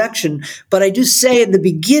other direction, but I do say in the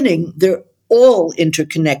beginning, they're all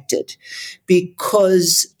interconnected,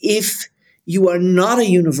 because if you are not a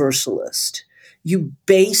universalist, you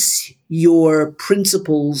base your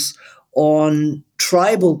principles on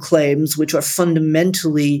tribal claims, which are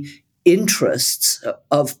fundamentally interests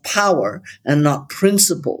of power and not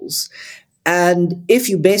principles. And if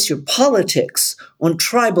you base your politics on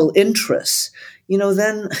tribal interests,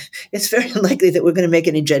 then it's very unlikely that we're going to make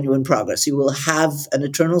any genuine progress. You will have an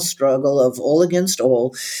eternal struggle of all against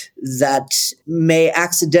all that may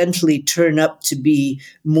accidentally turn up to be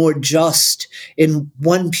more just in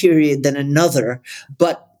one period than another,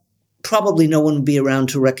 but probably no one will be around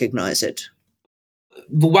to recognize it.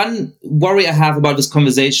 The one worry I have about this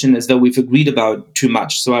conversation is that we've agreed about too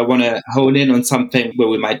much. So I want to hone in on something where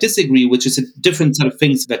we might disagree, which is a different set of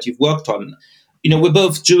things that you've worked on. We're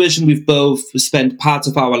both Jewish and we've both spent parts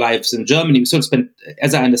of our lives in Germany. We sort of spent,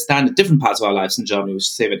 as I understand it, different parts of our lives in Germany, which is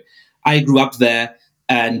to say that I grew up there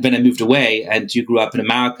and then I moved away, and you grew up in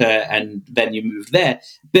America and then you moved there.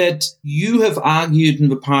 But you have argued in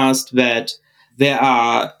the past that there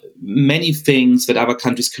are many things that other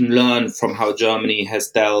countries can learn from how Germany has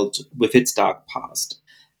dealt with its dark past.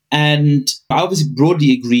 And I obviously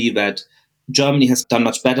broadly agree that Germany has done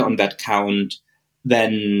much better on that count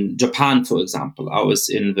than Japan, for example. I was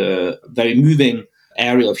in the very moving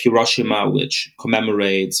area of Hiroshima, which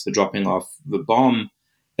commemorates the dropping of the bomb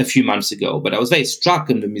a few months ago. But I was very struck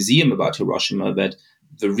in the museum about Hiroshima that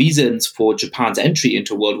the reasons for Japan's entry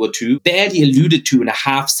into World War II barely alluded to in a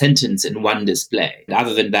half sentence in one display.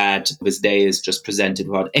 Other than that, this day is just presented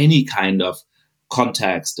without any kind of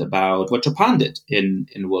context about what Japan did in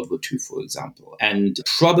World War II, for example. And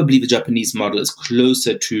probably the Japanese model is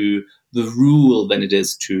closer to the rule than it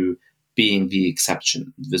is to being the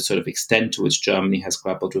exception. The sort of extent to which Germany has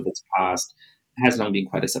grappled with its past has long been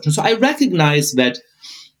quite exceptional. So I recognize that,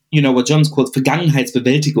 what Germans call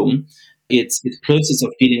Vergangenheitsbewältigung, its process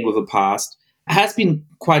of dealing with the past, has been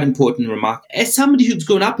quite important and remarkable. As somebody who's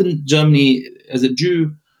grown up in Germany as a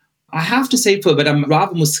Jew, I have to say that I'm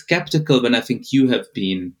rather more skeptical than I think you have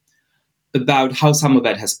been about how some of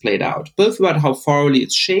that has played out, both about how thoroughly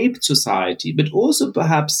it's shaped society, but also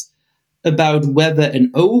perhaps about whether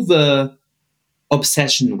an over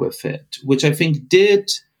obsession with it, which I think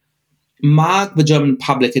did mark the German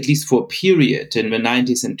public, at least for a period in the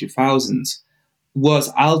 90s and 2000s,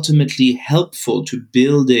 was ultimately helpful to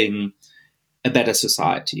building a better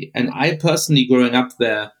society. And I personally, growing up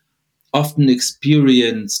there, often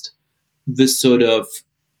experienced this sort of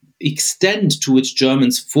extent to which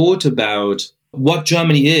Germans thought about what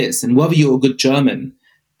Germany is and whether you're a good German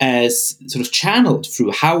as sort of channeled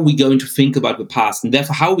through how are we going to think about the past, and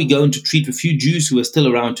therefore how are we going to treat the few Jews who are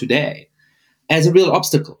still around today as a real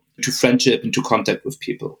obstacle to friendship and to contact with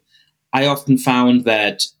people. I often found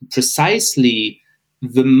that precisely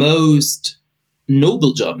the most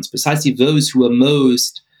noble Germans, precisely those who are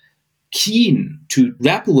most keen to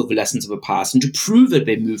grapple with the lessons of the past and to prove that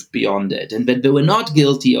they moved beyond it and that they were not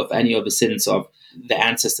guilty of any of the sins of their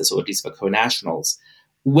ancestors, or at least the co-nationals,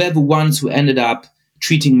 were the ones who ended up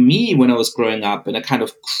treating me when I was growing up in a kind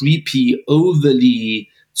of creepy, overly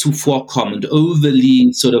zuvorkommend,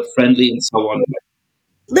 overly sort of friendly and so on.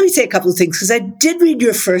 Let me say a couple of things, because I did read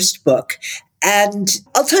your first book, and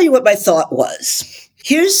I'll tell you what my thought was.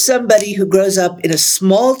 Here's somebody who grows up in a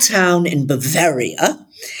small town in Bavaria,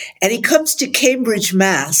 and he comes to Cambridge,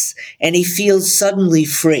 Mass, and he feels suddenly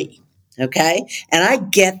free. Okay? And I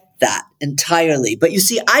get that entirely. But you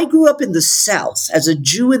see, I grew up in the South as a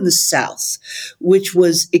Jew in the South, which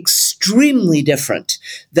was extremely different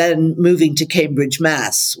than moving to Cambridge,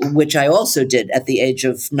 Mass, which I also did at the age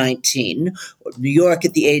of 19, or New York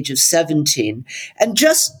at the age of 17. And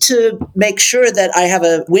just to make sure that I have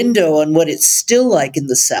a window on what it's still like in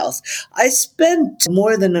the South, I spent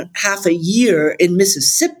more than half a year in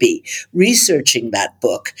Mississippi researching that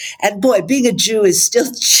book. And boy, being a Jew is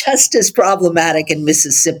still just as problematic in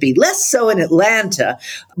Mississippi, less so in Atlanta,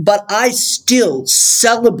 but I still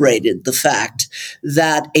celebrated the fact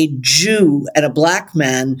that a Jew and a black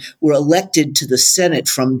man were elected to the Senate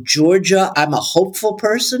from Georgia. I'm a hopeful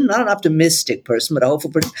person, not an optimistic person, but a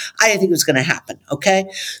hopeful person. I didn't think it was going to happen,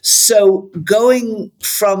 okay? So going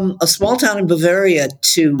from a small town in Bavaria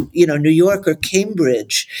to, New York or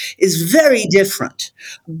Cambridge is very different.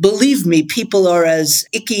 Believe me, people are as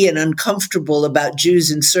icky and uncomfortable about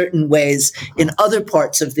Jews in certain ways in other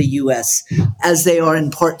parts of the U.S. as they are in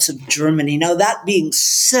parts of Germany. Now, that being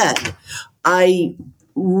said, I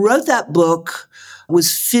wrote that book,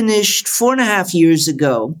 was finished 4.5 years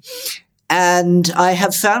ago, and I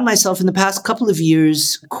have found myself in the past couple of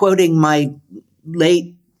years quoting my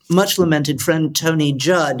late, much lamented friend Tony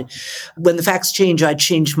Judd, "When the facts change, I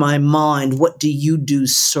change my mind. What do you do,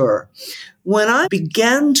 sir?" When I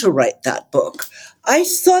began to write that book, I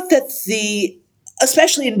thought that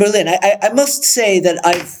especially in Berlin, I must say that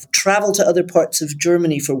I've traveled to other parts of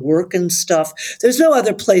Germany for work and stuff. There's no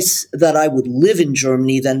other place that I would live in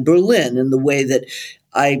Germany than Berlin, in the way that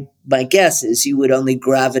my guess is you would only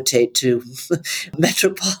gravitate to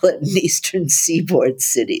metropolitan Eastern Seaboard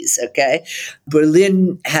cities, okay?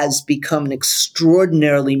 Berlin has become an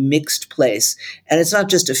extraordinarily mixed place. And it's not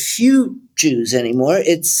just a few Jews anymore.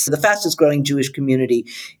 It's the fastest growing Jewish community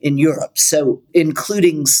in Europe. So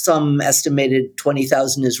including some estimated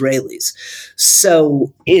 20,000 Israelis.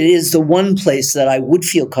 So it is the one place that I would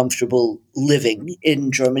feel comfortable living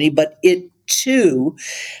in Germany, but it too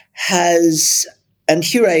has, and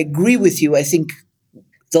here I agree with you, I think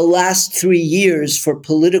the last 3 years, for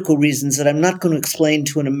political reasons that I'm not going to explain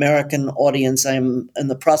to an American audience, I'm in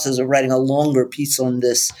the process of writing a longer piece on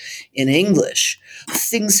this in English.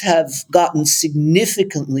 Things have gotten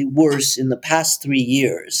significantly worse in the past 3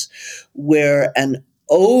 years, where an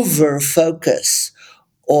over focus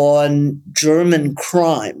on German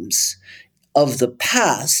crimes of the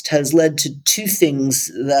past has led to two things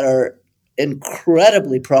that are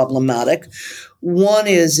incredibly problematic. One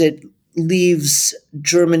is it leaves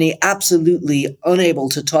Germany absolutely unable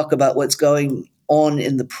to talk about what's going on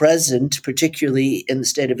in the present, particularly in the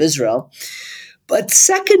state of Israel. But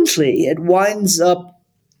secondly, it winds up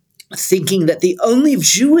thinking that the only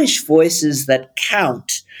Jewish voices that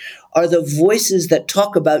count are the voices that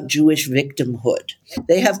talk about Jewish victimhood.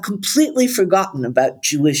 They have completely forgotten about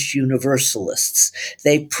Jewish universalists.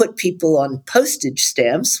 They put people on postage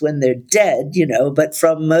stamps when they're dead, but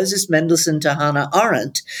from Moses Mendelssohn to Hannah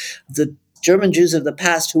Arendt, the German Jews of the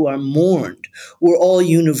past who are mourned were all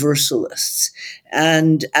universalists.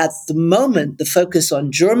 And at the moment, the focus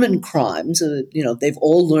on German crimes, they've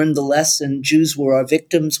all learned the lesson, Jews were our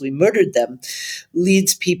victims, we murdered them,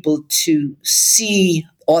 leads people to see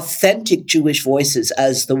authentic Jewish voices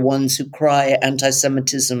as the ones who cry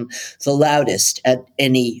anti-Semitism the loudest at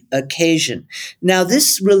any occasion. Now,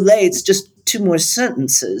 this relates, just two more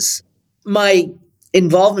sentences. My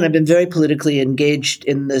involvement, I've been very politically engaged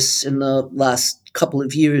in this in the last couple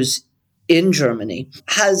of years in Germany,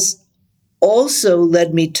 has also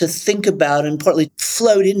led me to think about and partly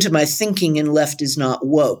flowed into my thinking in Left is Not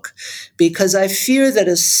Woke, because I fear that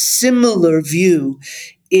a similar view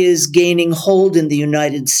is gaining hold in the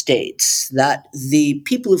United States, that the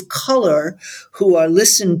people of color who are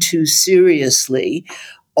listened to seriously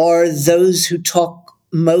are those who talk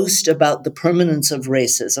most about the permanence of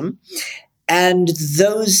racism. And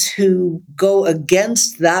those who go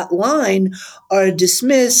against that line are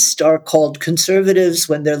dismissed, are called conservatives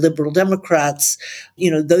when they're liberal Democrats,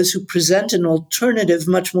 those who present an alternative,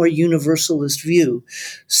 much more universalist view.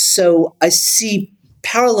 So I see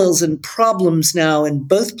parallels and problems now in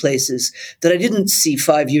both places that I didn't see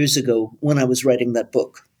 5 years ago when I was writing that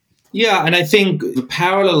book. Yeah, and I think the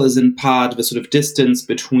parallel is in part the sort of distance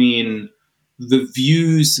between the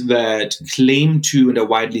views that claim to and are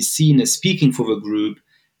widely seen as speaking for the group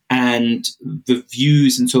and the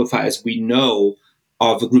views, insofar as we know,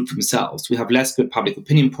 of the group themselves. We have less good public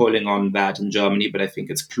opinion polling on that in Germany, but I think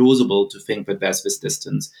it's plausible to think that there's this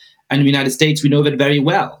distance. And in the United States, we know that very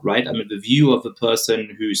well, right? I mean, the view of the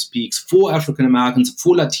person who speaks for African Americans,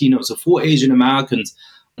 for Latinos, or for Asian Americans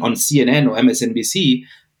on CNN or MSNBC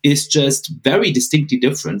is just very distinctly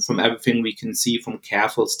different from everything we can see from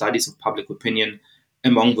careful studies of public opinion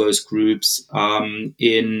among those groups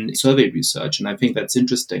in survey research. And I think that's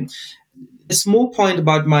interesting. A small point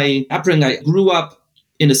about my upbringing. I grew up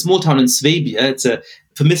in a small town in Swabia. It's a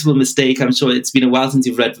permissible mistake. I'm sure it's been a while since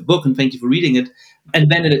you've read the book, and thank you for reading it.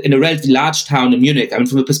 And then in a relatively large town in Munich. I mean,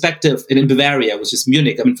 from a perspective, in Bavaria, which is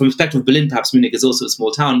Munich. I mean, from a perspective of Berlin, perhaps Munich is also a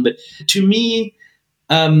small town. But to me,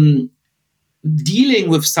 dealing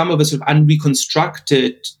with some of the sort of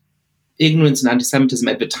unreconstructed ignorance and anti-Semitism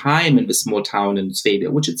at the time in the small town in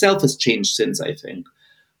Swabia, which itself has changed since, I think,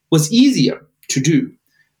 was easier to do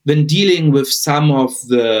than dealing with some of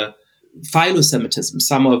the philo-Semitism,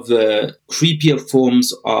 some of the creepier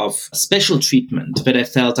forms of special treatment that I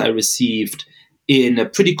felt I received in a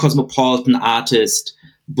pretty cosmopolitan artist,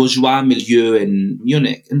 bourgeois milieu in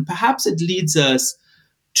Munich. And perhaps it leads us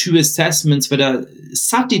to assessments that are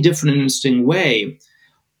subtly different in an interesting way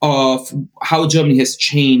of how Germany has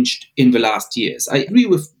changed in the last years. I agree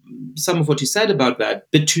with some of what you said about that,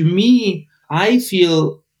 but to me, I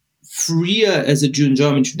feel freer as a Jew in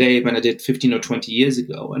Germany today than I did 15 or 20 years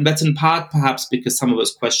ago. And that's in part perhaps because some of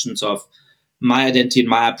those questions of my identity and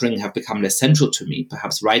my upbringing have become less central to me.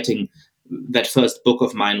 Perhaps writing that first book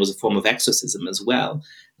of mine was a form of exorcism as well.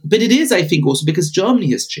 But it is, I think, also because Germany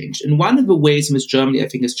has changed. And one of the ways in which Germany, I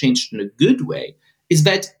think, has changed in a good way is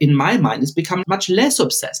that, in my mind, it's become much less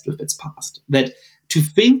obsessed with its past. That to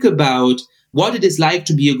think about what it is like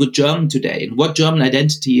to be a good German today and what German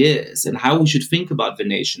identity is and how we should think about the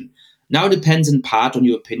nation now depends in part on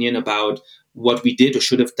your opinion about what we did or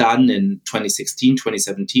should have done in 2016,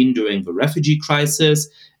 2017 during the refugee crisis.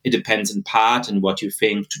 It depends in part on what you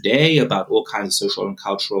think today about all kinds of social and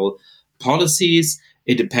cultural policies.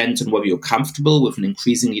 It depends on whether you're comfortable with an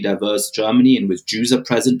increasingly diverse Germany in which Jews are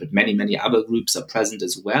present, but many, many other groups are present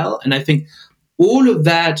as well. And I think all of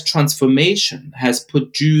that transformation has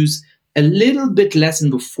put Jews a little bit less in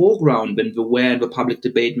the foreground than they were in the public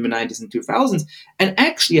debate in the 90s and 2000s. And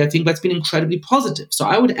actually, I think that's been incredibly positive. So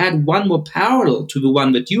I would add one more parallel to the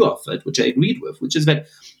one that you offered, which I agreed with, which is that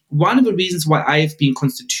one of the reasons why I have been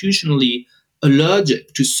constitutionally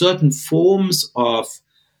allergic to certain forms of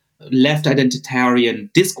left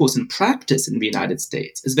identitarian discourse and practice in the United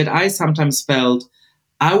States is that I sometimes felt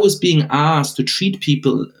I was being asked to treat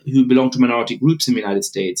people who belong to minority groups in the United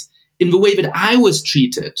States in the way that I was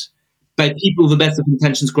treated by people with the best of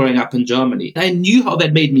intentions growing up in Germany. I knew how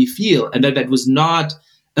that made me feel, and that was not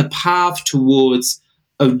a path towards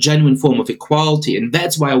a genuine form of equality. And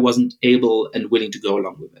that's why I wasn't able and willing to go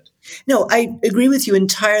along with it. No, I agree with you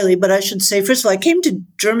entirely, but I should say, first of all, I came to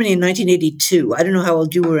Germany in 1982. I don't know how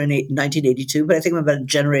old you were in 1982, but I think I'm about a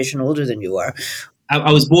generation older than you are.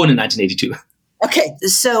 I was born in 1982. Okay,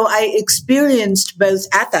 so I experienced both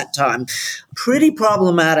at that time pretty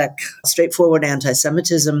problematic, straightforward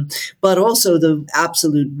anti-Semitism, but also the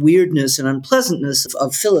absolute weirdness and unpleasantness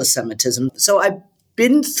of philo-Semitism. So I've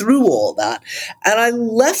been through all that, and I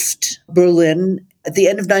left Berlin at the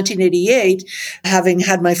end of 1988, having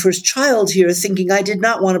had my first child here, thinking I did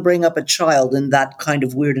not want to bring up a child in that kind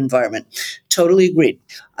of weird environment. Totally agreed.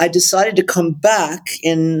 I decided to come back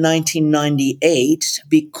in 1998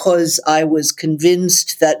 because I was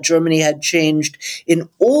convinced that Germany had changed in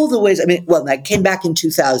all the ways. I came back in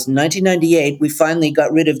 2000. 1998, we finally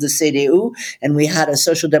got rid of the CDU and we had a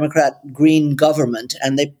social democrat green government.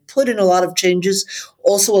 And they put in a lot of changes,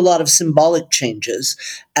 also a lot of symbolic changes.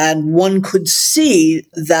 And one could see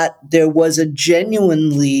that there was a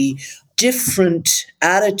genuinely different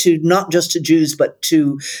attitude, not just to Jews, but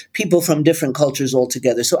to people from different cultures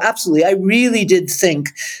altogether. So absolutely, I really did think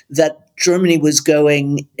that Germany was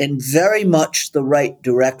going in very much the right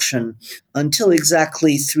direction until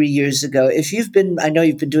exactly 3 years ago. I know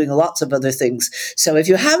you've been doing lots of other things. So if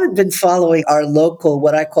you haven't been following our local,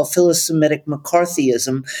 what I call philo-Semitic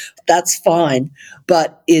McCarthyism, that's fine,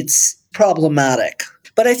 but it's problematic.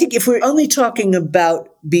 But I think if we're only talking about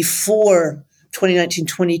before 2019,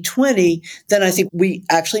 2020, then I think we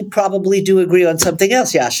actually probably do agree on something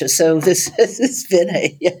else, Yasha. So this has been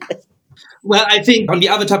Well, I think on the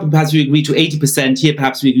other topic, perhaps we agree to 80%. Here,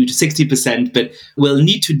 perhaps we agree to 60%. But we'll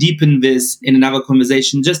need to deepen this in another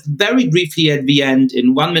conversation. Just very briefly at the end,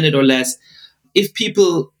 in 1 minute or less, if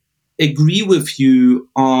people agree with you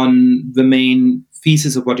on the main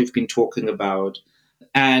thesis of what you've been talking about,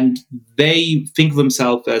 and they think of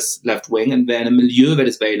themselves as left-wing, and they're in a milieu that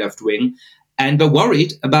is very left-wing, and they're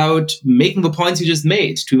worried about making the points you just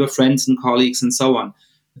made to their friends and colleagues and so on.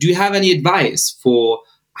 Do you have any advice for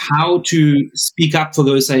how to speak up for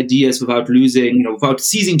those ideas without without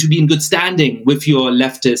ceasing to be in good standing with your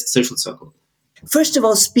leftist social circle? First of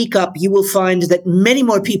all, speak up. You will find that many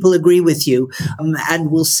more people agree with you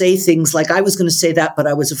and will say things like, I was going to say that, but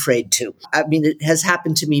I was afraid to. It has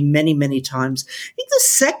happened to me many, many times. I think the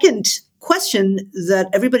second question that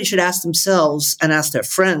everybody should ask themselves and ask their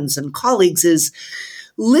friends and colleagues is,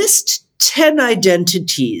 list 10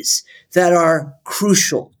 identities that are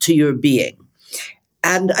crucial to your being.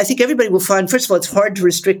 And I think everybody will find, first of all, it's hard to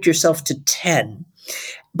restrict yourself to 10,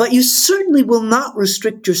 but you certainly will not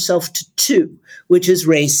restrict yourself to 2, which is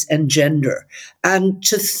race and gender. And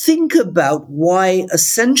to think about why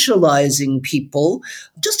essentializing people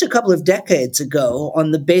just a couple of decades ago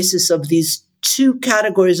on the basis of these 2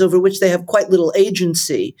 categories over which they have quite little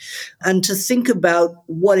agency, and to think about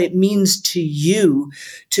what it means to you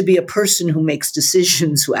to be a person who makes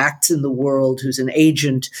decisions, who acts in the world, who's an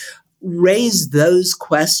agent. Raise those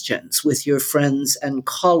questions with your friends and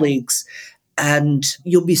colleagues, and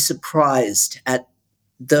you'll be surprised at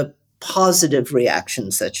the positive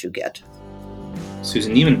reactions that you get.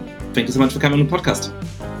 Susan Neiman, thank you so much for coming on the podcast.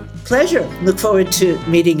 Pleasure. Look forward to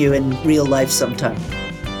meeting you in real life sometime.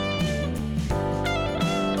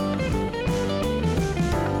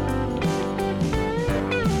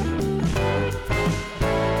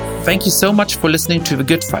 Thank you so much for listening to The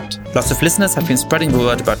Good Fight. Lots of listeners have been spreading the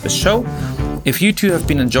word about the show. If you too have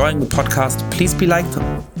been enjoying the podcast, please be like,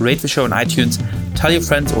 rate the show on iTunes, tell your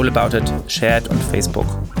friends all about it, share it on Facebook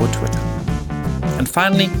or Twitter. And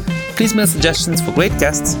finally, please mail suggestions for great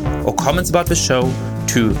guests or comments about the show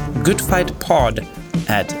to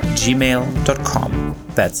goodfightpod@gmail.com.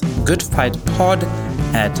 That's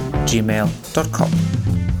goodfightpod@gmail.com.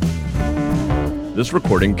 This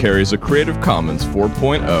recording carries a Creative Commons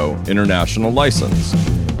 4.0 international license.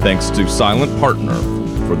 Thanks to Silent Partner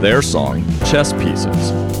for their song, Chess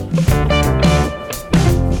Pieces.